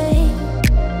ricochet.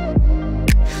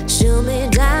 Shoot me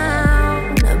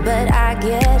down, but I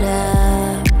get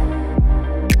up.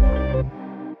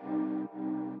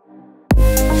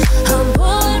 I'm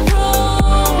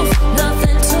bulletproof,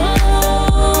 nothing to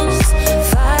lose.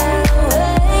 Fire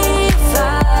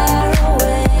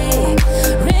away,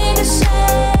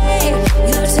 ricochet.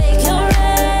 You take your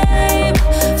aim.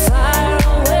 Fire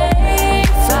away,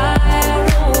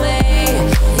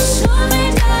 you shoot me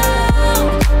down,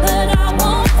 but I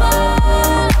won't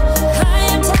fall. I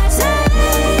am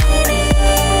titanium.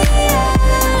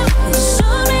 You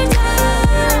shoot me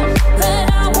down, but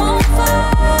I won't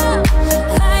fall.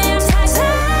 I am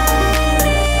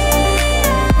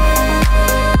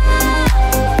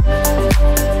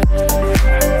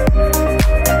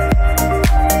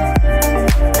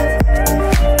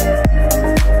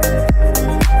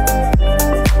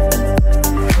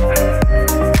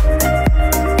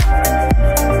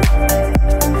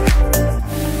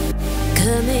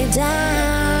cut me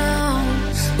down,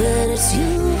 but it's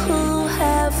you who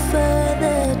have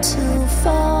further to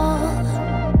fall.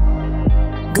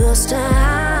 Ghost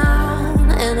town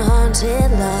and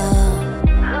haunted love.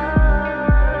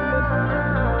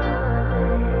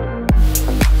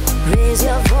 Raise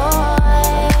your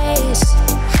voice.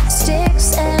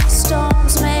 Sticks and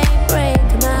stones may break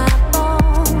my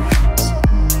bones.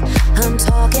 I'm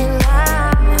talking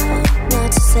loud,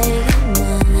 not saying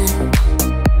much.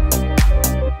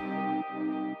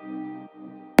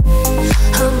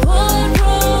 I'm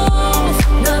bulletproof,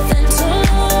 nothing to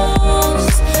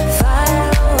lose.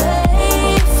 Fire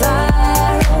away,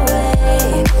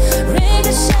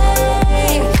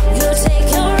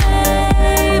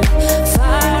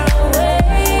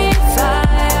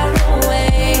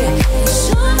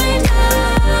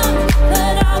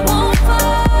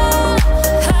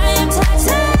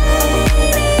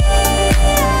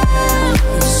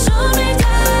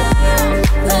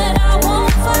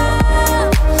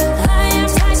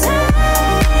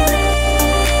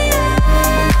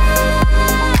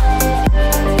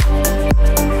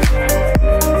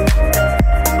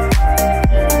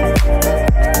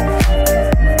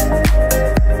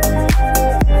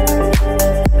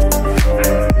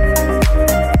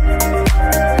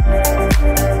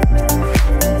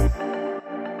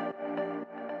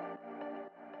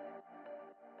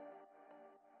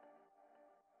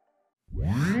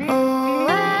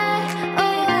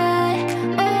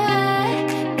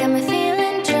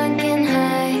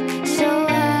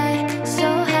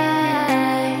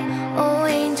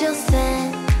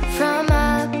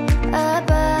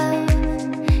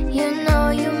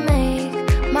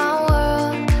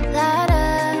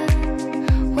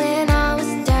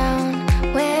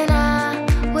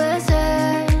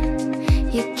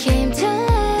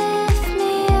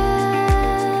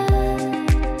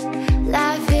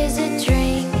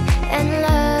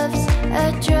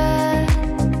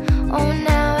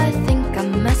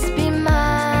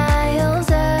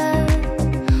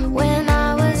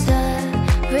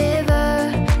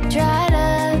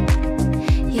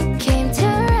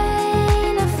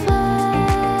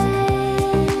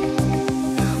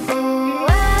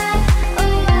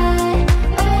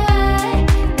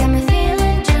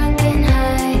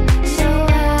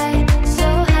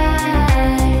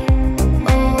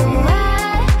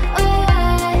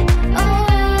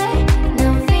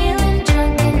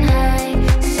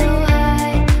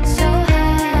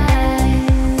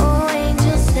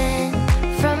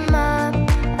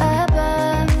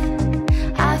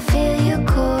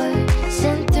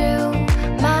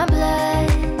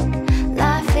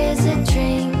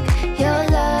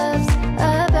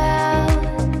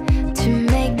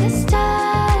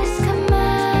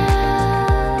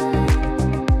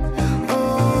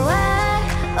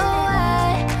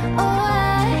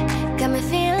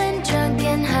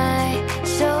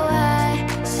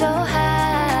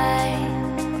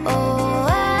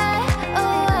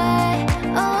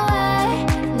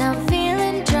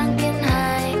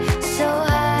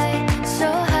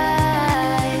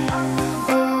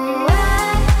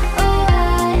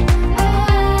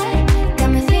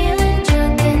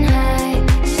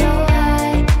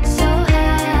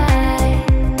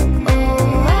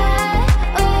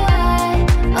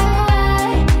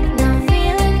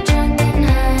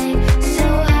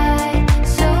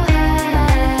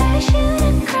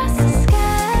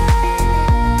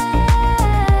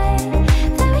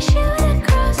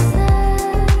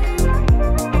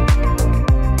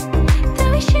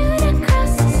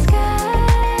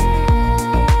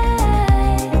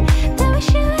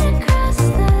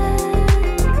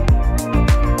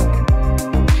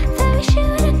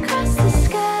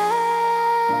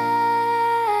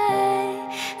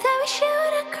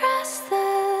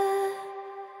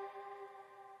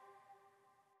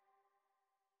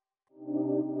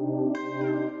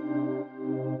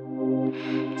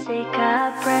 Take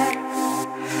a breath,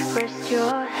 rest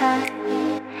your head,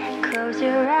 close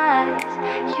your eyes,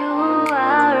 you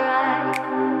are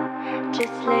right.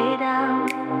 Just lay down,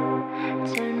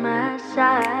 turn my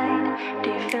side.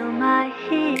 Do you feel my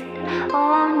heat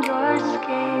on your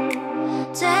skin?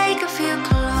 Take a few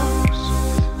close,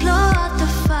 blow out the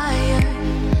fire.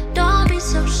 Don't be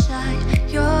so shy,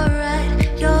 you're right,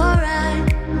 you're right.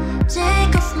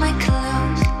 Take off my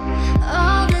clothes,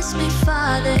 oh bless me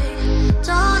Father.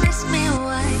 Don't ask me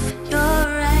why, you're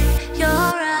right,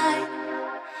 you're right.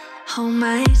 Hold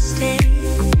my state,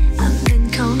 I've been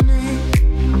coming.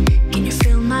 Can you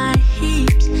feel my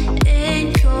heat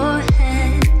in your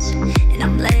hands? And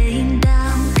I'm laying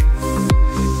down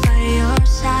by your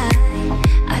side.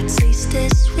 I taste the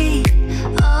sweet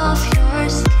of your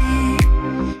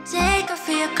skin. Take off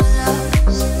your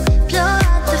clothes, blow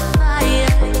out the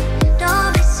fire.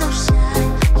 Don't be so shy,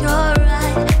 you're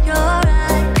right, you're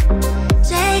right.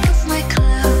 Take off my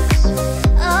clothes,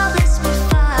 oh bless me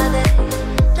Father.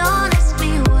 Don't ask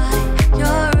me why,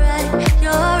 you're right,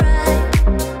 you're right.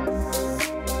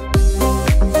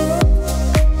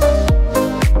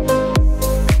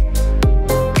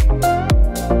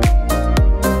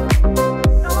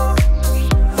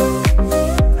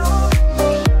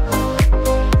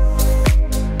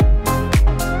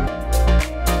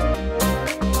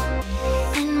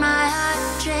 And my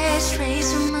heart just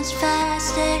racing much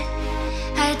faster.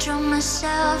 I draw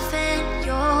myself in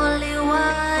your holy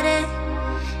water,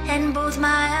 and both my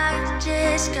eyes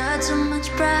just got so much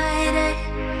brighter.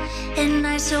 And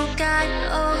I so got,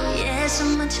 oh yeah, so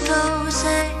much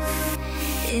closer.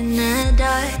 In the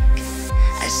dark,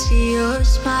 I see your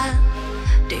smile.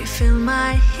 Do you feel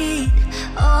my heat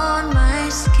on my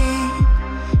skin?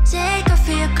 Take off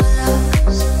your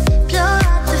clothes, blow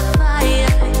out the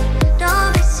fire.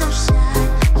 Don't be so shy,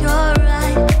 you're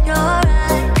right, you're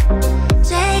right.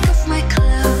 Take off my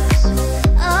clothes,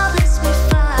 oh bless me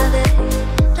Father.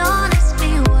 Don't ask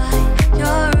me why,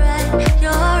 you're right,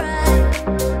 you're right.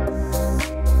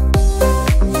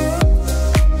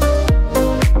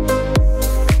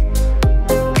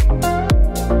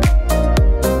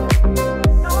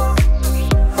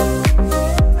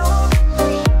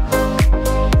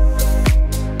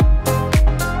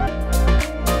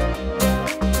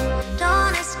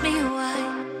 Don't ask me why,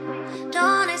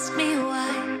 don't ask me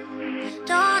why,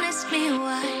 don't ask me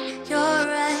why, you're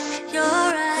right, you're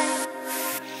right.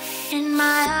 And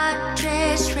my heart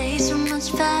just racing so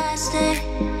much faster.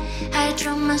 I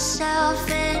drown myself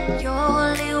in your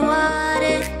holy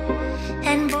water,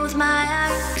 and both my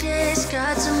eyes just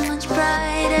got so much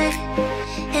brighter.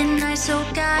 And I so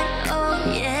got, oh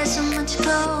yeah, so much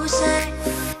closer.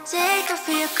 Take off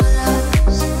your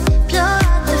clothes, blow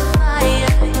out the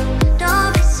fire.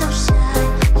 Don't be so shy,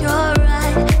 you're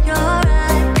right, you're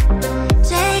right.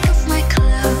 Take off my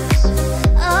clothes,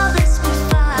 oh bless me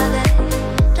Father.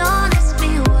 Don't ask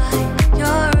me why,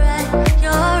 you're right,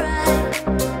 you're right.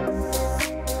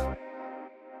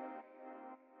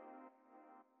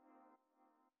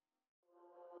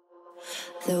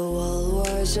 The world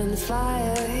was on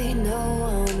fire, no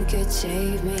one could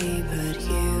save me but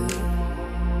you.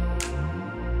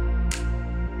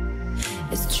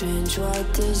 It's strange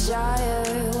what desire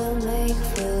will make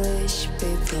foolish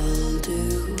people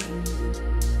do.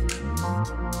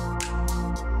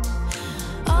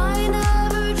 I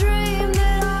never dreamed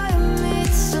that I'd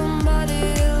meet somebody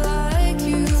like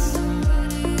you.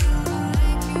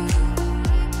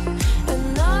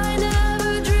 And I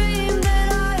never dreamed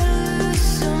that I'd lose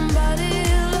somebody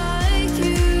like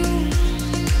you.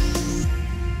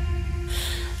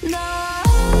 Now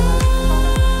I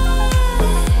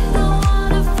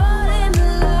wanna fall in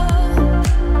love.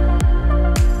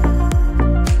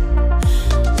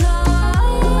 Now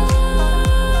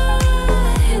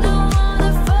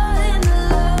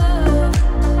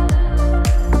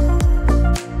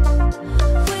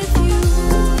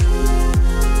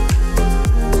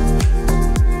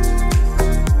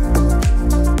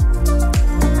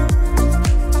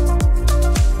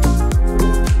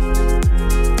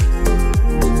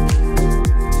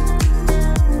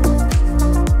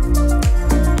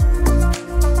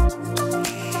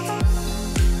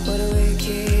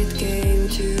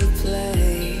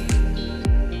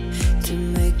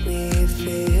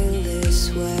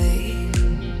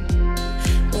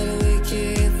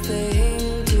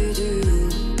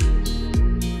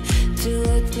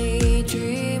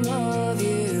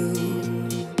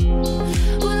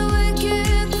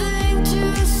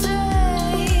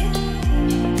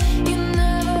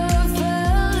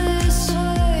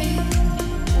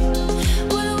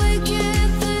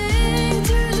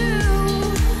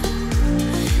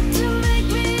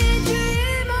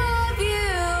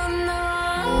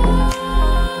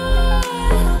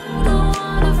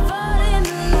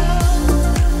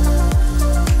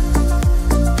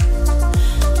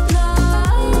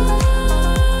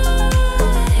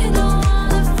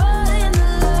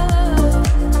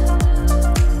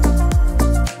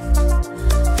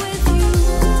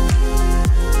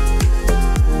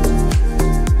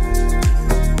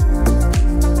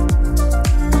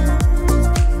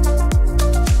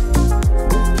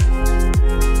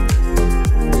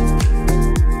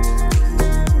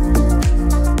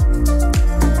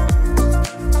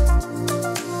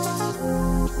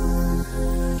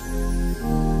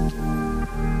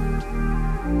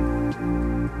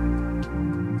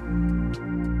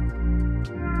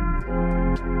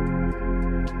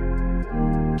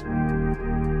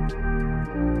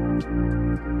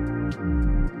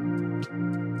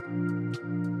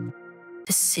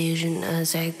Decision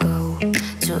as I go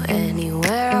to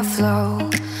anywhere I flow.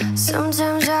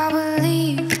 Sometimes I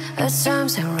believe, at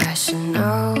times I'm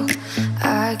rational.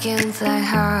 I can fly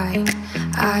high,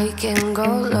 I can go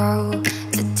low.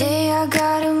 Today I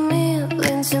got a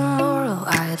million, tomorrow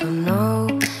I don't know.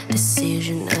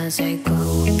 Decision as I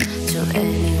go to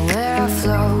anywhere I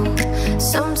flow.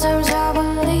 Sometimes I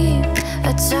believe,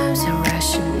 at times I'm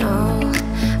rational.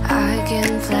 I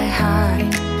can fly high,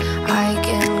 I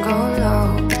can go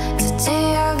low.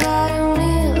 Today I got a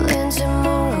million,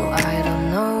 tomorrow I don't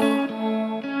know.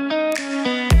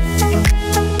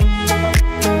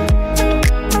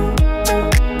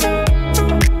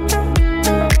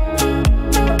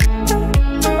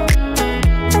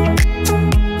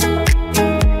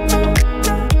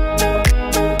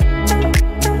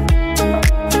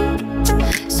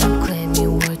 So claim me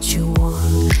what you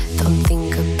want, don't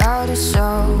think about it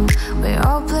so. We're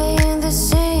all playing the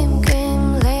same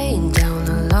game, laying down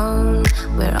alone.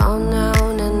 We're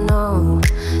unknown and known,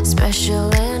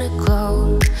 special and a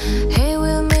clone. Hey,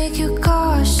 we'll make you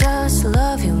cautious,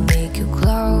 love you, make you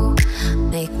glow.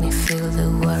 Make me feel the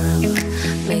world,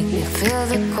 make me feel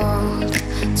the cold.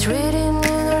 It's written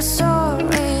in our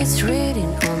story, it's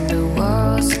written on the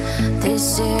walls.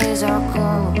 This is our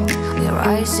goal, we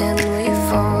rise and we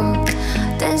fall.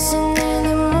 Dancing in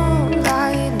the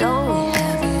moonlight, don't we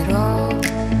have it all?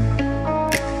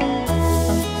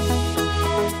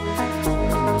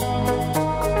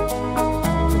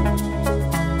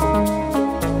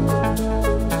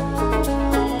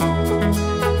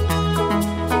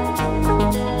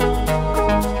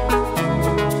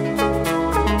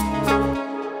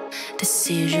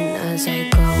 Decision as I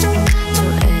go to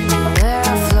anywhere I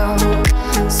flow.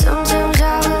 Sometimes I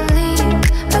believe,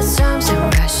 at times I'm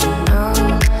rational.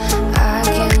 I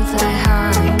can fly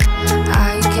high,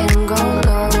 I can go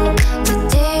low.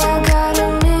 Today I got a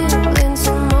million,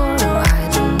 tomorrow I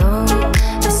don't know.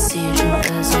 Decision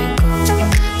as I go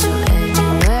to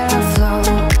anywhere I flow.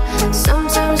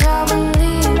 Sometimes I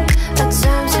believe, at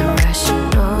times I'm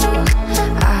rational.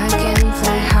 I can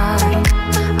fly high,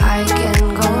 I can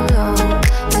go low.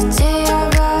 Today I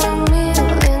got a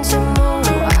million,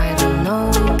 tomorrow I don't know.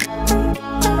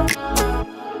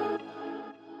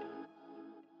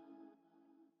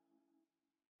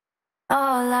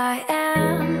 All I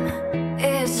am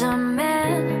is a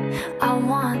man. I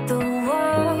want the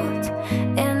world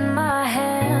in my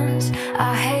hands.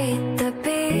 I hate the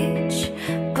beach,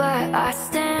 but I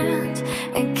stand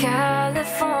in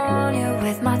California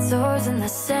with my toes in the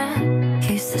sand.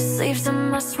 Kiss the sleeves of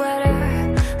my sweater,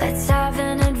 let's have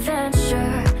an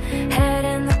adventure. Head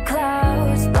in the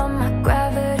clouds, but my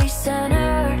gravity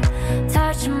centered.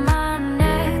 Touch my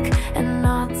neck and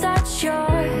I'll touch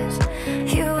yours.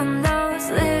 You and those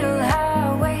little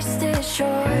high-waisted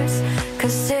shorts.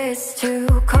 'Cause it's too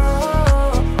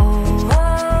cold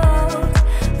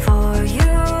for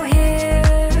you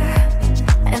here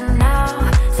and now.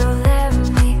 So let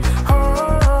me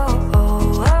hold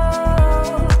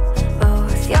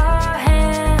both your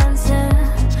hands in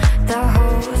the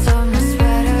holes of my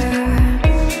sweater.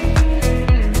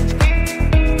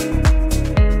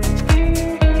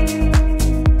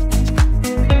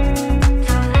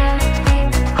 So let me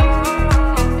hold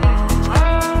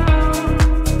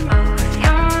both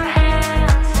your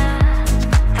hands in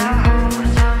the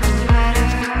holes of my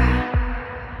sweater.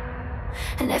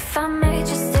 And if I may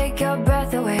just take your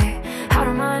breath away, I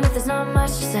don't mind if there's not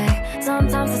much to say.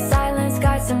 Sometimes the silence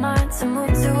guides the mind to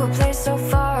move to a place so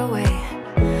far away.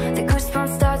 The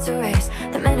goosebumps start to race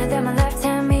the minute that my left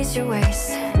hand meets your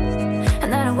waist. And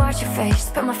then I watch your face,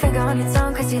 put my finger on your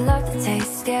tongue 'cause you love the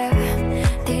taste, yeah.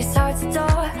 These hearts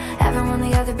adore everyone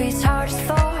the other beats hardest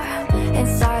for.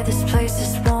 Inside this place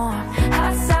is warm,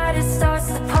 outside it starts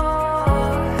to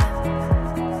pour.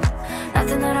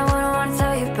 Nothing that I wouldn't want to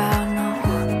tell you about, no,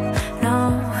 no,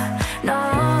 no.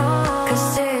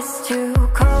 'Cause it's too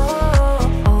cold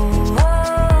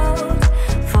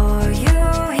for you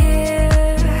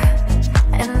here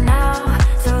and now.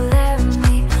 So let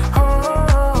me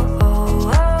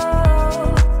hold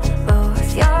both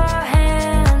your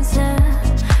hands in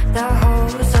the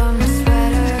holes of my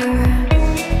sweater.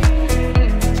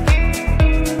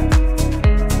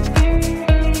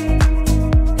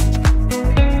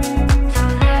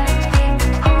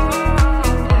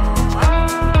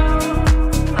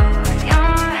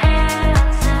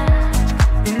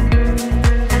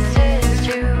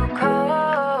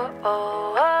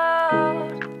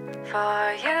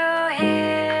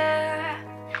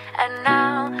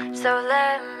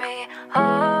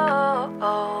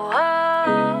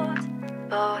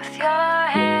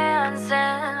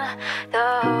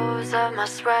 of my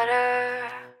sweater.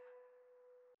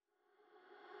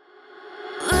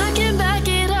 Looking back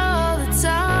at all the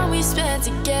time we spent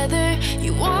together,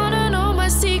 you wanna know my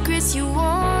secrets, you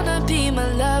wanna be my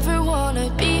lover, wanna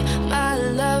be my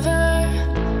lover,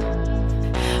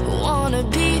 wanna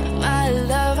be my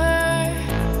lover.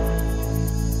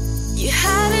 You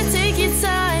had to take your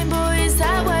time, boy, is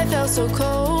that why I felt so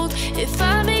cold? If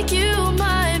I make you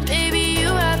mine, baby, you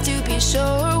have to be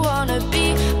sure. Wanna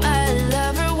be my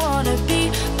lover, wanna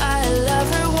be my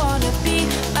lover, wanna be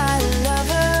my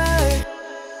lover.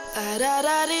 Da da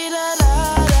da dee da da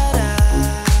da da.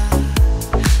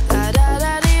 Da da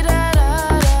da dee da da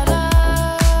da da.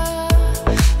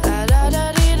 Da da da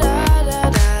dee da da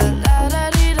da. Da da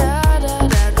dee da da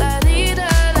da. Da dee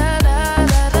da da da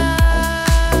da da.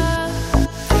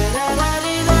 Da da da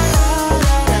dee da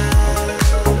da da.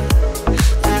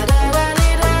 Da da da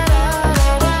dee da da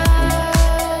da.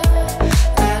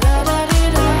 Da da da dee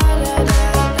da da da.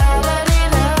 Da da dee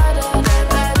da da da.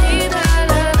 Da dee da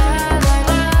da da da.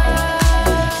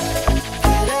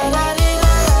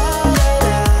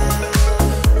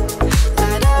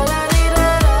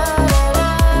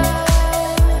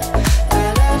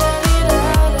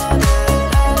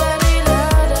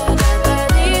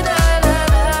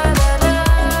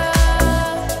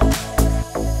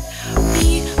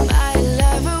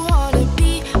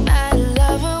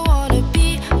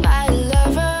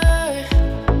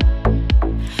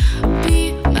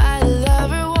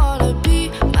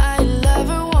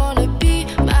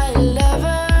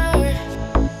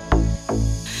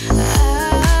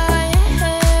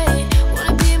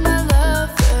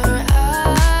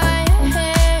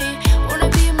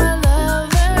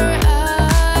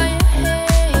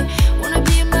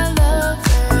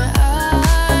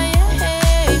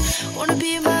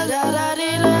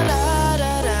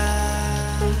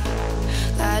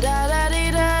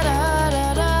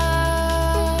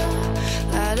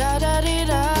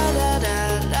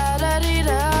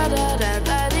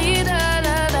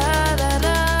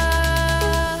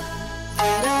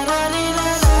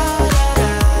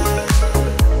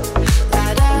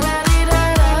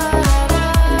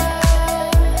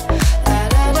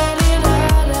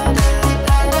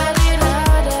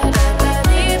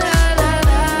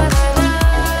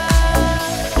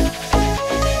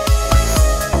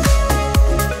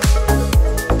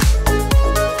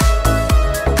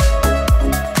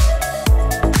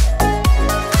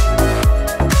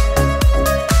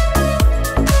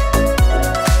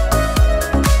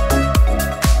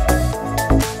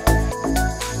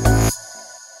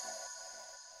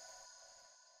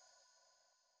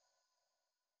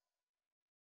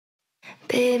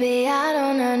 Baby, I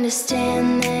don't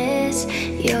understand this.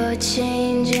 You're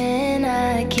changing,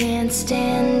 I can't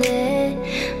stand it.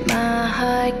 My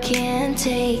heart can't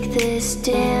take this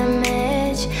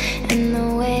damage, and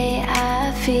the way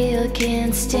I feel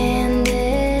can't stand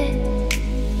it.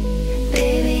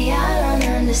 Baby, I don't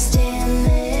understand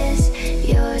this.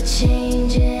 You're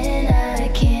changing, I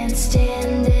can't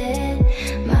stand it.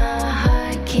 My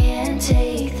heart can't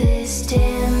take this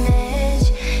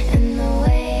damage, and the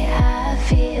way I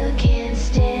feel can't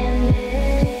stand it.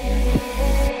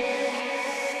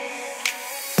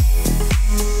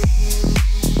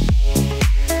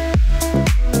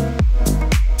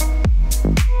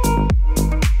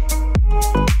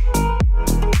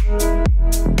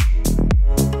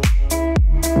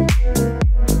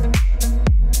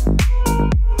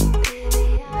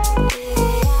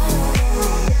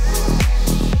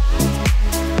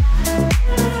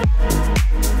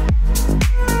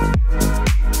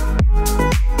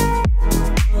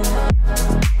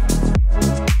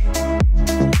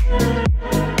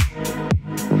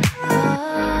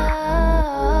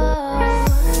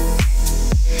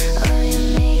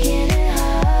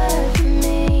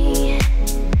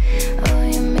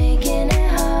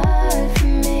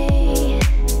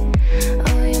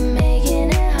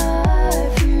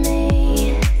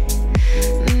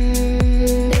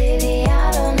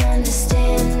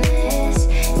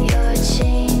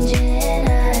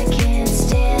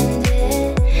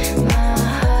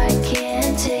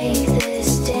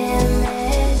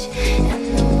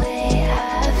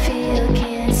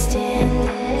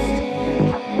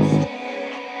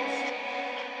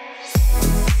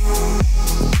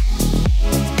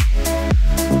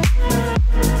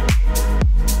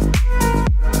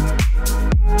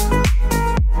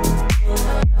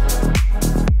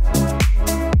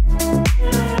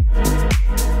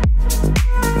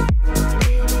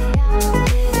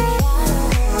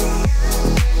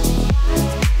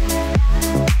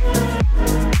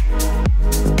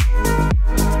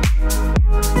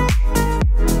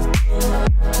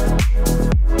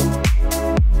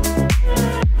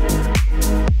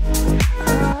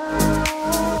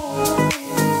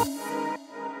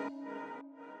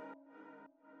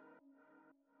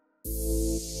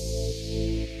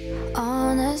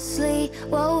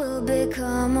 will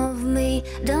become of me?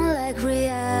 Don't like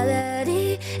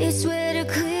reality, it's way too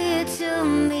clear to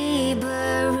me.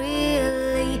 But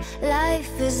really,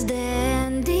 life is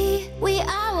dandy. We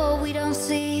are what we don't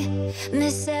see,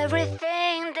 miss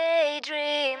everything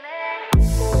daydreaming.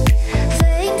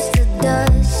 Flames to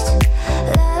dust,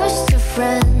 lovers to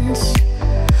friends.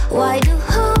 Why do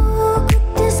how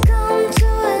could this come to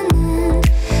an end?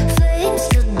 Flames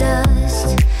to dust,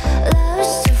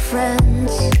 lovers to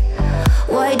friends.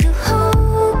 Why do how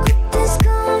could this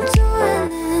come to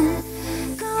an end?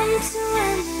 Come to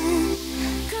an end,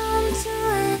 come to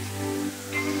an end.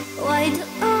 Why do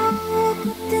how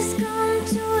could this come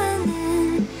to an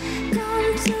end?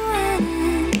 Come to an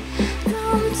end,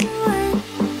 come to an end.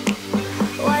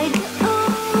 Why do how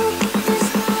could this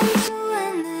come to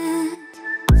an end?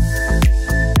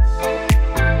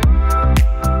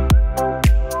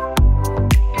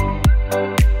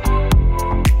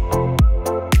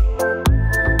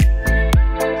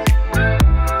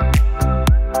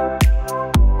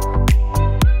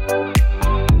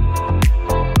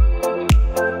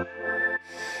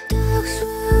 Dogs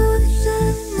will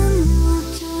listen and will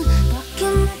tune,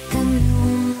 barking at the new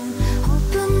moon,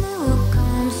 hoping it will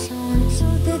come soon, so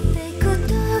that they could.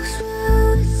 Dogs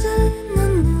will listen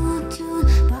and will tune,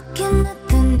 barking at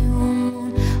the new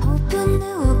moon, hoping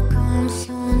it will come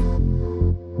soon.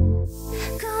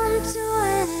 Come to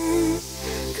an end,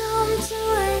 come to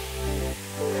an end.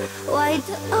 Why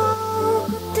do oh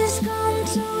could this come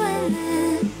to an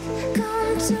end?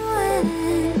 Come to an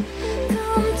end,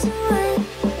 come to an end.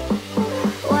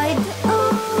 Why do oh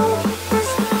could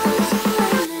this come to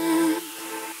an end?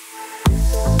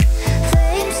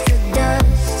 Flames to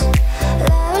dust,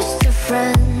 lovers to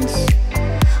friends.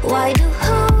 Why do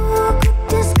how could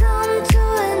this come to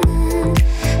an end?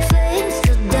 Flames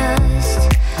to dust,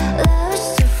 lovers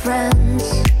to friends.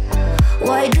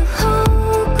 Why do how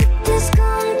could this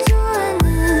come to an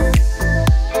end?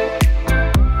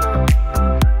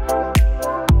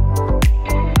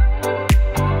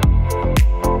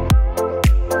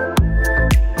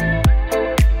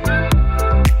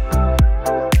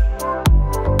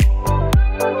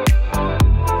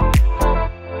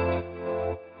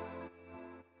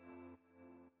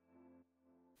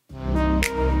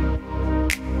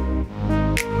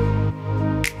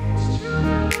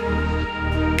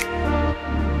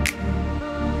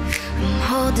 I'm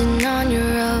holding on your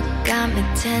rope, got me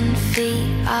 10 feet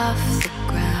off the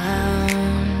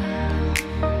ground.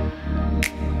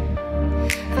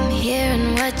 I'm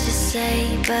hearing what you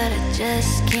say, but I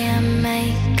just can't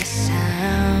make a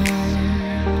sound.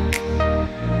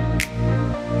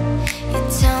 You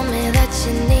tell me that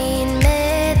you need me,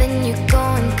 then you go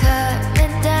and cut me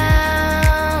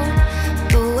down.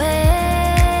 But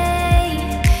wait,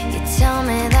 you tell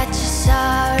me that you're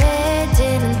sorry,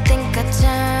 didn't think I'd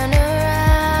turn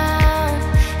around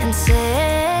and say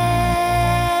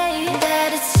that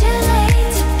it's too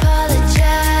late to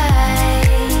apologize.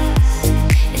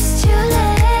 It's too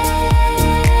late.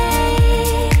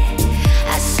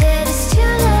 I said it's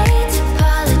too late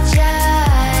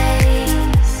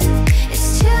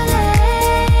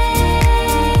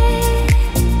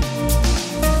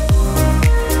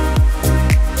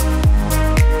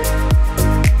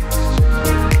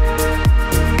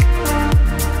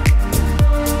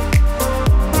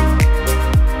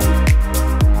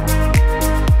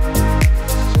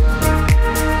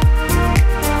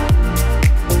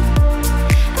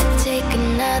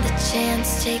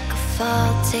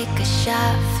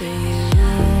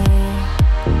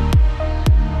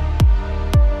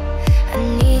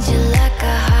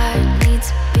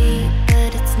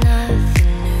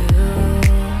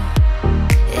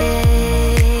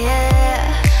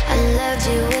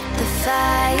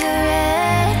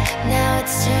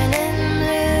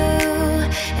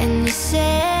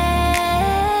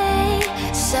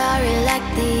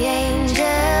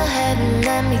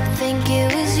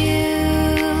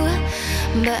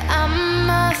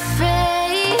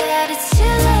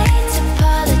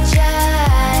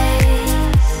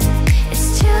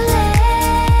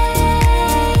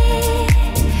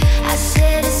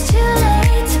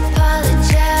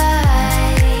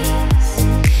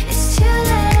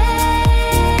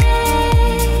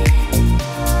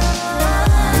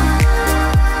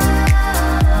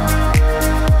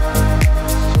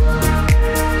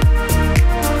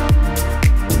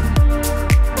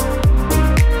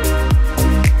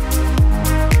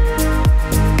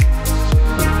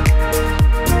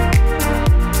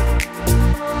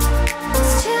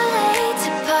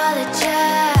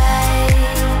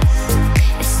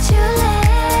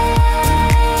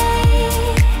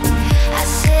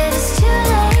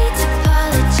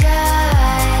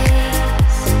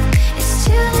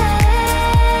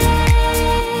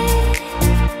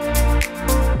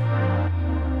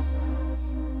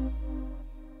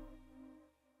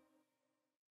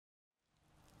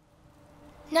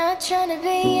trying to be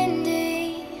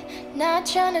indie, not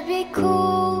trying to be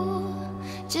cool,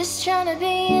 just trying to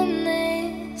be in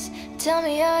this. Tell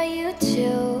me, are you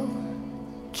too?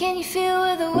 Can you feel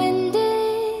where the wind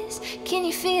is? Can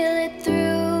you feel it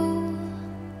through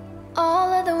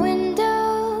all of the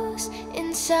windows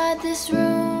inside this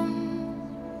room?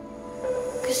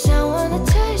 'Cause I wanna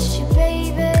touch you,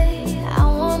 baby, I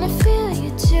wanna feel you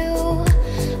too.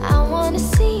 I wanna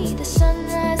see the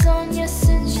sunrise on your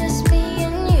sins, just me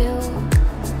and you.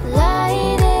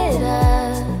 Light it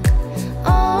up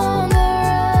on the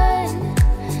run,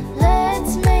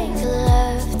 let's make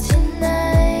love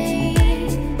tonight.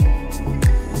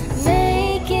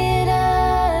 Make it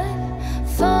up,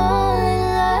 fall in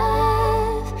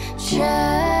love,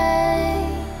 try.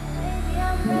 Baby,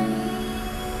 I'm ready.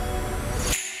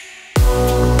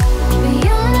 But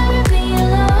you'll never be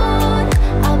alone,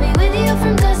 I'll be with you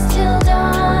from dusk till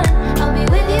dawn. I'll be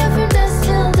with you from dusk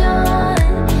till dawn.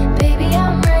 Baby,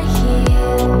 I'm right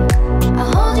here,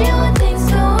 I'll hold you when things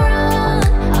go wrong.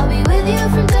 I'll be with you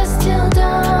from dusk till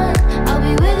dawn. I'll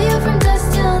be with you from dusk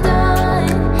till dawn.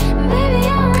 Baby,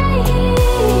 I'm right here,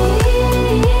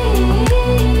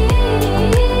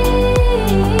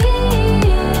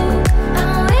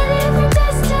 I'm with you from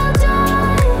dusk till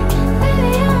dawn.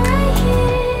 Baby, I'm right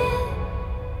here.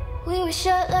 We were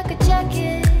short like a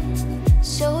jacket,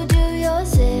 so do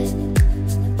yours it.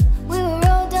 We will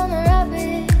roll down the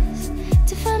rapids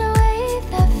to find a wave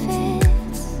that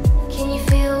fits. Can you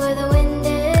feel where the wind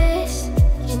is?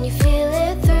 Can you feel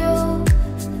it through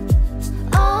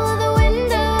all of the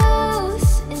windows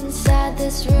inside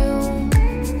this room?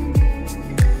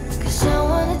 'Cause I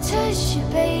wanna touch you,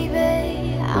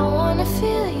 baby, I wanna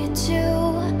feel you too.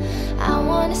 I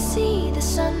wanna see the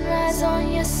sunrise on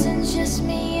your sins, just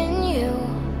me and you.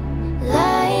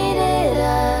 Light it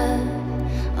up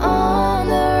on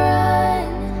the run,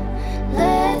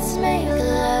 let's make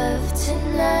love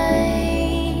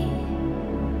tonight.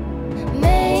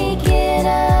 Make it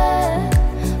up,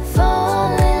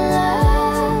 fall in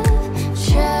love,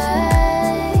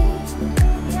 try.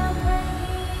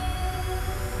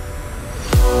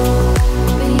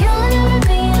 But you'll never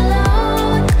be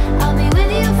alone, I'll be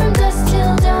with you from dusk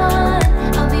till dawn.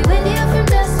 I'll be with you from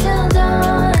dusk till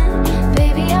dawn.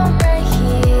 Baby, I'm right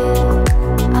here,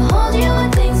 I'll hold you when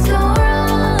things go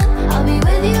wrong. I'll be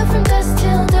with you from dusk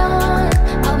till dawn.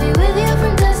 I'll be with you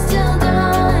from dusk till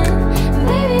dawn.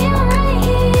 Baby, I'm right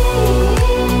here,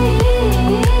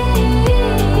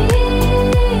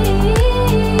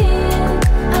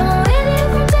 I'm with you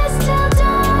from dusk till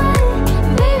dawn.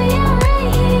 Baby, I'm right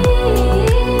here,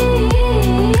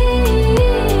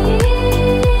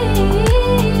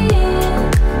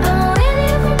 I'm with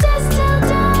you from dusk till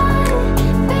dawn.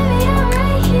 Baby, I'm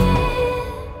right here.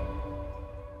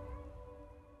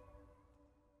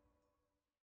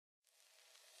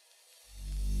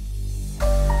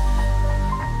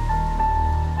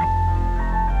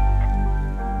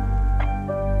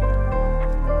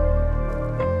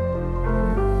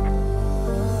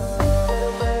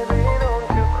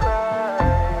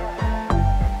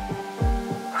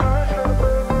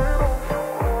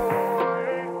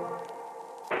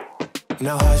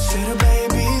 Now hush little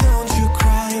baby, don't you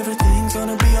cry, everything's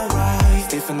gonna be alright.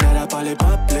 Stiffen that up, all it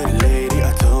up, little lady.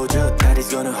 I told you that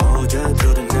he's gonna hold you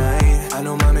through the night. I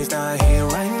know mommy's not here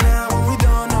right now, and we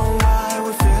don't know why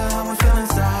we feel how we feel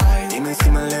inside. It may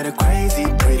seem a little crazy,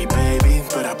 pretty baby,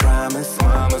 but I promise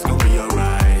mama's gonna be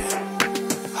alright.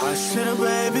 Hush little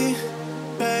baby,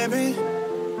 baby,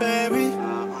 baby.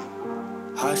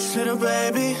 Hush little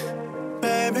baby,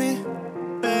 baby,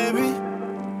 baby.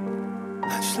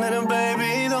 Hush little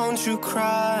baby, don't you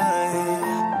cry.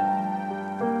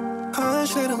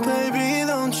 Hush little baby,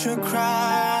 don't you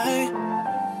cry.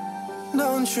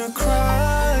 Don't you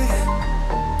cry.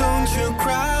 Don't you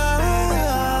cry.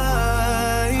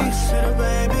 Hush little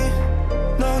baby,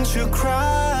 don't you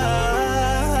cry.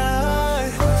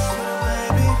 Hush little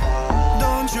baby,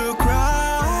 don't you cry.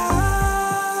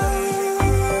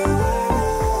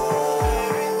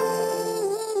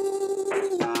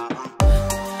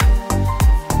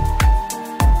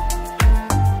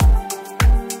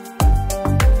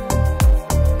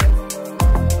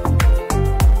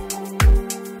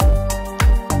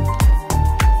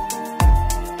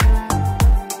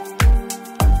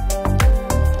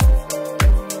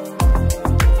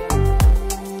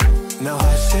 Now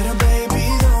hush little baby,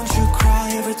 don't you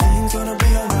cry, everything's gonna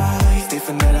be alright.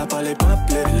 Stiffen that up, all it up,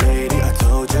 little lady. I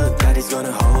told you that he's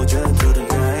gonna hold you through the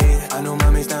night. I know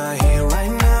mommy's not here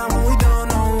right now, and we don't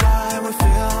know why we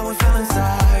feel how we feel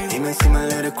inside. It may seem a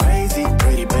little crazy,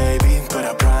 pretty baby, but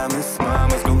I promise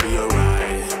mama's gonna be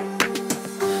alright.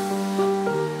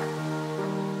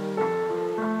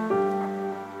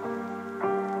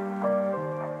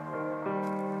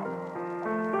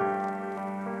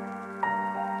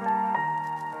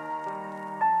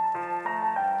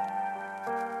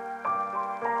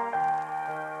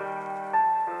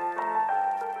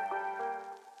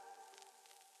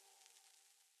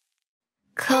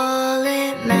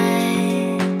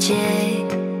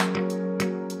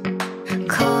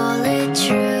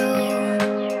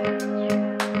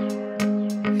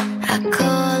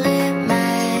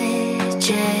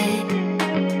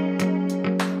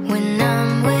 when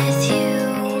I'm with you.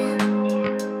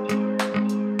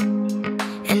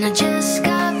 And I just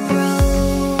got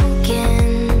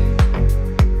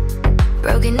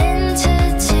broken into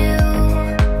two.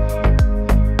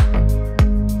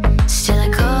 Still I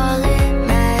call it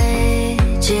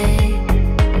magic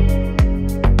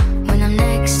when I'm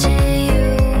next to you.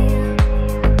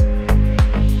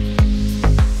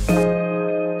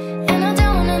 And I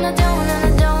don't, and I don't, and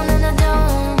I don't, and I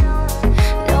don't.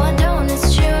 No, I don't,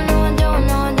 it's true. No, I don't,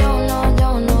 no, I don't, no, I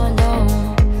don't, no, I don't.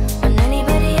 Want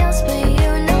anybody else but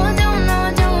you. No, I don't, no,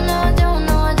 I don't, no, I don't,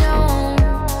 no, I don't.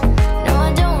 No,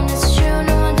 I don't, it's true.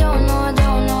 No, I don't, no, I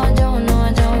don't, no, I don't, no,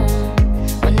 I don't.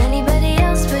 Want anybody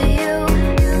else but you.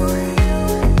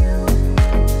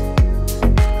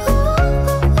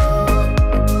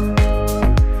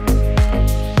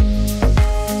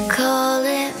 Call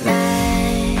it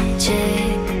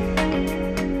magic.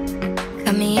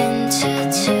 Got me into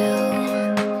two.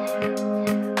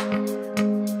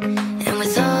 And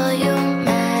with all your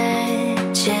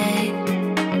magic,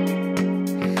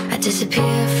 I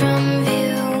disappear from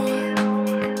view.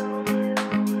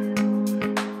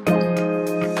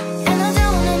 And I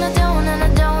don't, and I don't, and I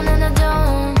don't, and I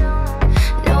don't.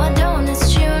 No, I don't,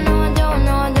 it's true. No, I don't,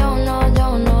 no, I don't, no, I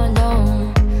don't, no, I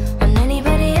don't. Want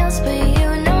anybody else but you.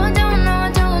 No, I don't, no,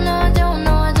 I don't, no, I don't,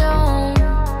 no, I don't.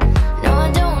 No,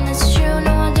 I don't, it's true.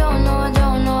 No, I don't, no, I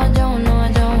don't, no, I don't, no,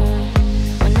 I don't.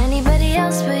 Want anybody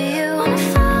else but you. Wanna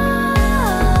fall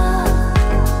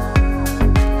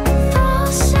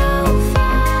so far.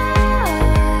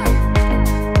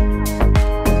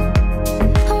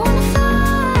 I wanna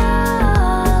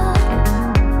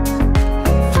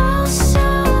fall so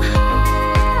high.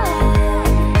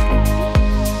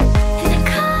 And I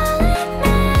call it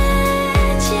magic,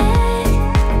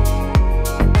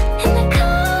 and I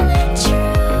call it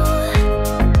true.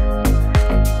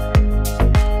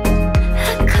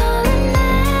 I call it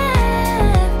magic.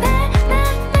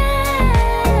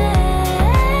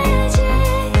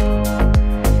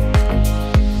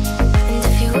 And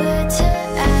if you were to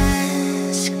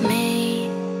ask me,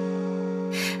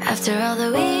 after all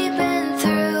that we've been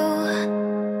through,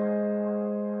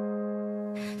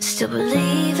 still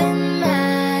believe in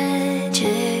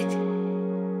magic.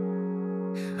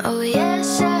 Oh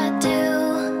yes I do.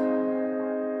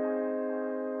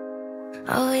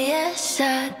 Oh yes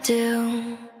I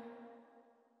do.